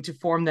are going to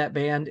form that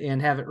band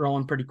and have it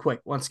rolling pretty quick.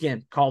 Once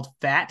again, called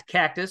Fat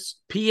Cactus,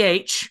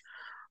 PH,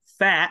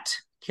 Fat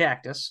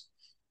Cactus.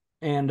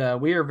 And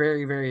we are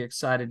very, very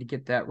excited to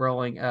get that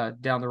rolling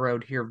down the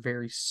road here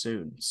very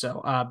soon.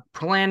 So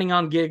planning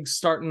on gigs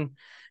starting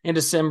in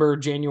December,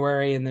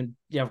 January, and then,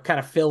 kind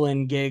of fill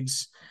in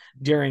gigs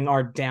during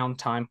our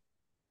downtime,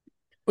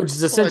 which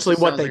is essentially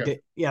what they did.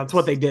 Yeah, that's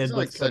what they did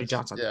with Cody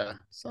Johnson. Yeah,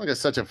 sounds like it's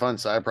such a fun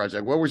side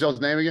project. What was y'all's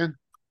name again?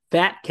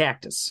 Fat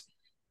Cactus.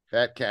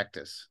 Fat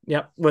Cactus.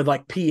 Yep, with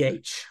like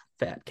PH,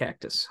 Fat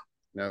Cactus.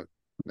 No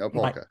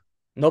polka.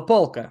 No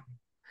polka.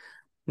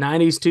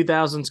 90s,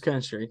 2000s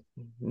country.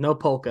 No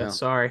polka,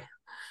 sorry.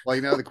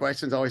 Well, the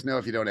questions always know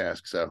if you don't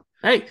ask. So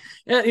hey,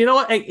 you know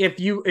what? Hey, if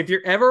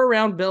you're ever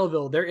around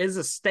Belleville, there is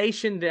a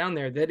station down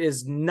there that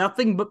is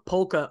nothing but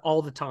polka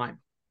all the time.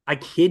 I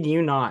kid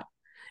you not.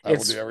 I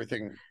will do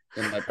everything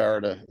in my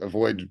power to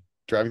avoid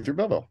driving through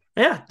Belleville.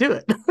 Yeah, do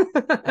it.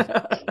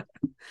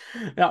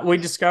 We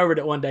discovered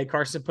it one day.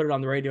 Carson put it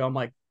on the radio. I'm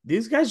like,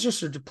 these guys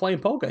just are playing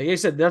polka. He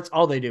said that's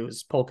all they do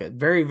is polka.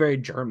 Very, very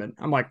German.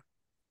 I'm like,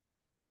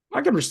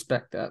 I can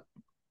respect that.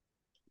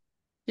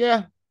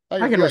 Yeah,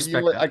 I can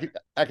respect that.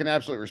 I can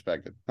absolutely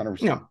respect it.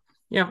 100%.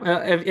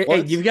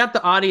 If you've got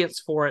the audience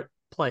for it,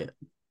 play it.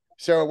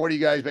 So what are you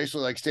guys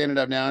basically like standing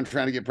up now and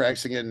trying to get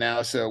practicing it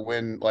now? So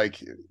when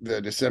like the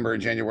December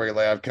and January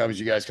layoff comes,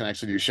 you guys can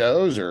actually do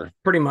shows or?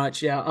 Pretty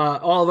much. Yeah.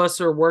 All of us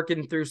are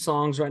working through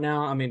songs right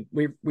now. I mean,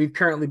 we've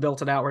currently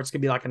built it out where it's going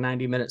to be like a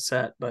 90-minute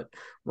set, but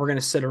we're going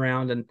to sit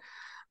around and,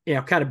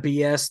 kind of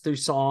BS through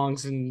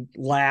songs and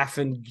laugh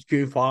and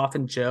goof off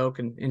and joke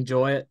and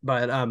enjoy it.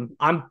 But I'm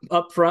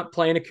up front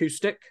playing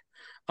acoustic.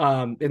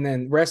 And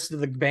then the rest of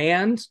the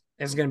band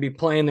is going to be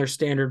playing their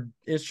standard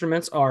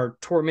instruments. Our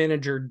tour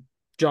manager,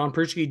 John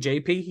Pruschke,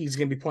 JP, he's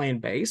going to be playing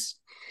bass.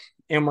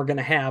 And we're going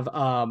to have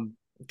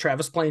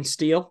Travis playing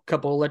steel, a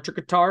couple electric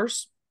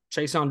guitars,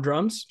 Chase on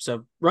drums.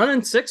 So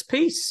running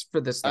 6-piece for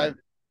this thing.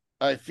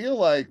 I feel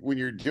like when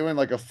you're doing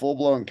like a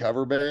full-blown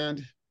cover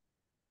band,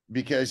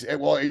 because,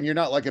 and you're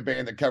not like a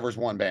band that covers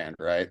one band,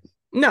 right?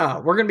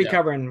 No, we're going to be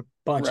covering a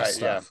bunch of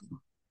stuff. Yeah.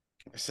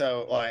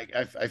 So like,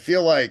 I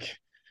feel like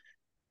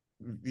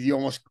you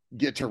almost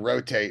get to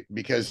rotate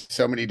because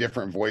so many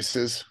different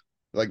voices,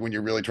 like when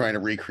you're really trying to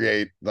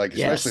recreate, like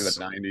especially the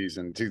 90s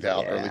and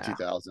 2000 early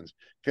 2000s.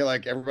 I feel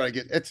like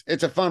everybody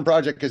it's a fun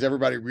project because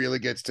everybody really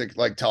gets to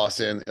like toss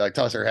their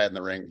hat in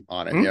the ring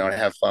on it, and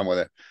have fun with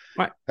it.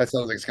 Right. That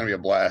sounds like it's going to be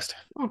a blast.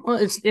 Well,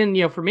 it's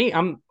for me,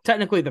 I'm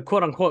technically the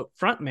quote unquote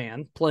front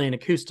man playing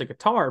acoustic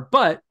guitar,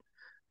 but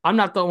I'm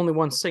not the only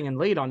one singing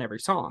lead on every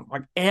song.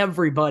 Like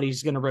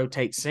everybody's going to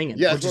rotate singing,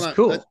 which is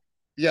cool.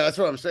 That's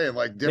what I'm saying.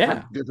 Like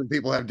different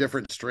people have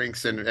different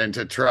strengths, and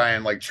to try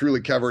and like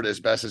truly cover it as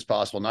best as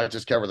possible, not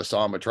just cover the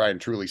song, but try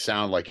and truly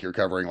sound like you're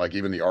covering like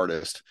even the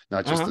artist,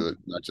 not just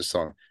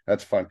song.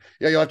 That's fun.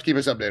 Yeah, you'll have to keep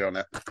us updated on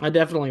that. I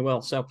definitely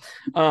will. So,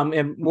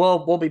 and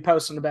we'll be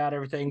posting about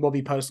everything. We'll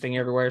be posting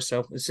everywhere.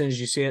 So as soon as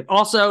you see it,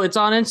 also it's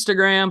on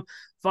Instagram.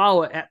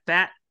 Follow it at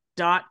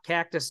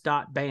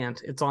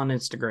that.cactus.band. It's on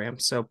Instagram.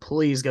 So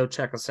please go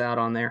check us out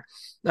on there.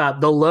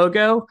 The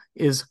logo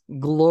is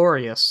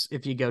glorious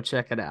if you go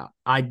check it out.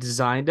 I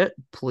designed it.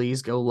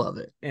 Please go love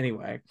it.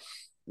 Anyway.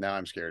 Now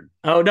I'm scared.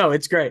 Oh no,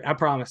 it's great. I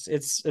promise.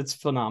 It's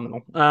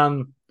phenomenal.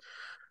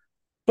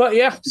 But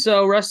yeah,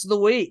 so rest of the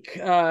week.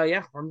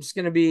 I'm just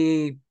gonna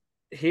be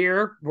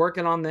here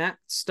working on that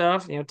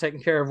stuff,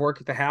 taking care of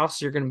work at the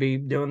house. You're gonna be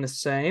doing the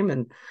same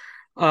and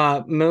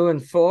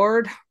moving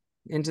forward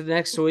into the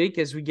next week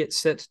as we get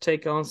set to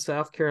take on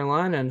South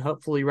Carolina and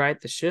hopefully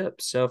right the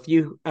ship. So if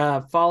you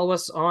follow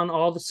us on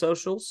all the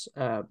socials,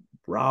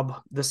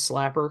 Rob the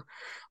Slapper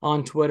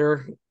on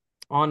Twitter,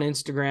 on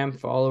Instagram,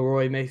 follow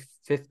Roy May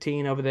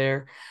 15 over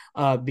there.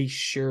 Be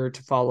sure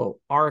to follow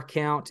our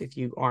account if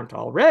you aren't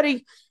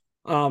already.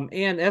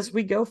 And as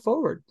we go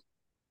forward,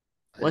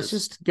 let's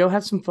just go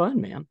have some fun,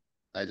 man.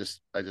 I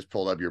just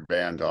pulled up your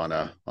band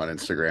on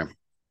Instagram.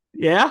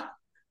 Yeah?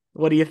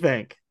 What do you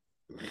think?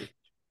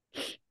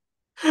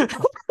 It's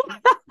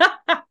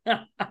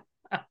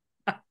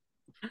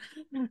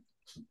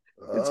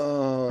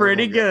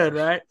pretty good,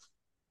 right?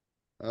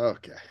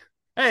 Okay.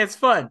 Hey, it's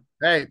fun.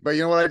 Hey, but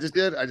you know what I just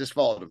did? I just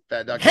followed him.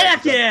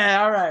 Heck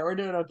yeah! All right, we're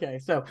doing okay.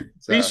 So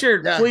be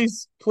sure,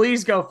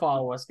 please go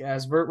follow us,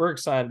 guys. We're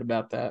excited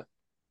about that.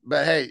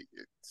 But hey,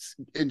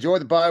 enjoy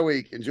the bye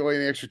week. Enjoy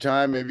the extra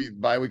time. Maybe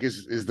bye week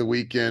is the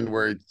weekend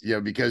where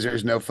because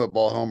there's no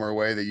football home or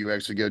away, that you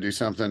actually go do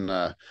something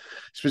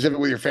specific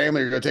with your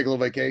family or go take a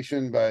little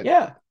vacation. But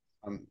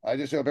I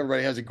just hope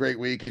everybody has a great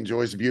week,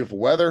 enjoys the beautiful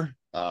weather.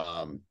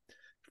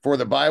 For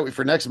the bye week,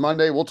 for next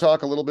Monday, we'll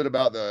talk a little bit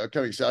about the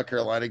upcoming South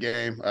Carolina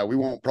game. We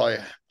won't I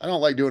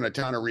don't like doing a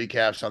ton of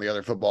recaps on the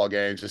other football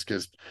games just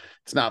because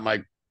it's not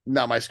my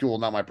school,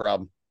 not my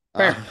problem.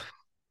 But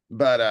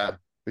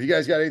if you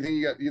guys got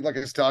anything you'd like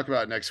us to talk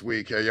about next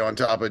week, on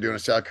top of doing a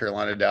South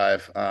Carolina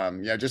dive,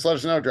 just let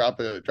us know. Drop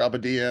a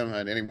DM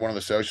on any one of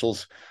the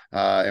socials,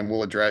 and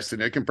we'll address it.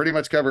 It can pretty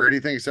much cover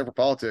anything except for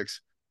politics.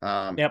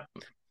 Yep.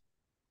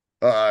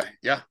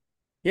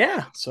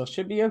 Yeah, so it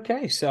should be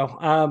okay. So,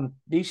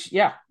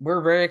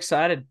 we're very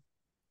excited.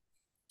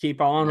 Keep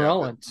on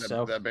rolling.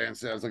 That band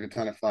sounds like a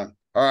ton of fun.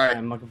 All right.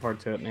 I'm looking forward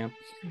to it, man.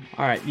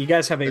 All right. You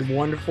guys have a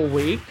wonderful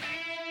week.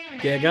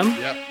 Gig 'em.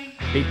 Yep.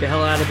 Beat the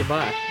hell out of the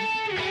bye.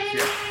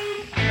 Yeah.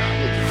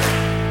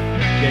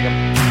 Gig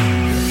 'em.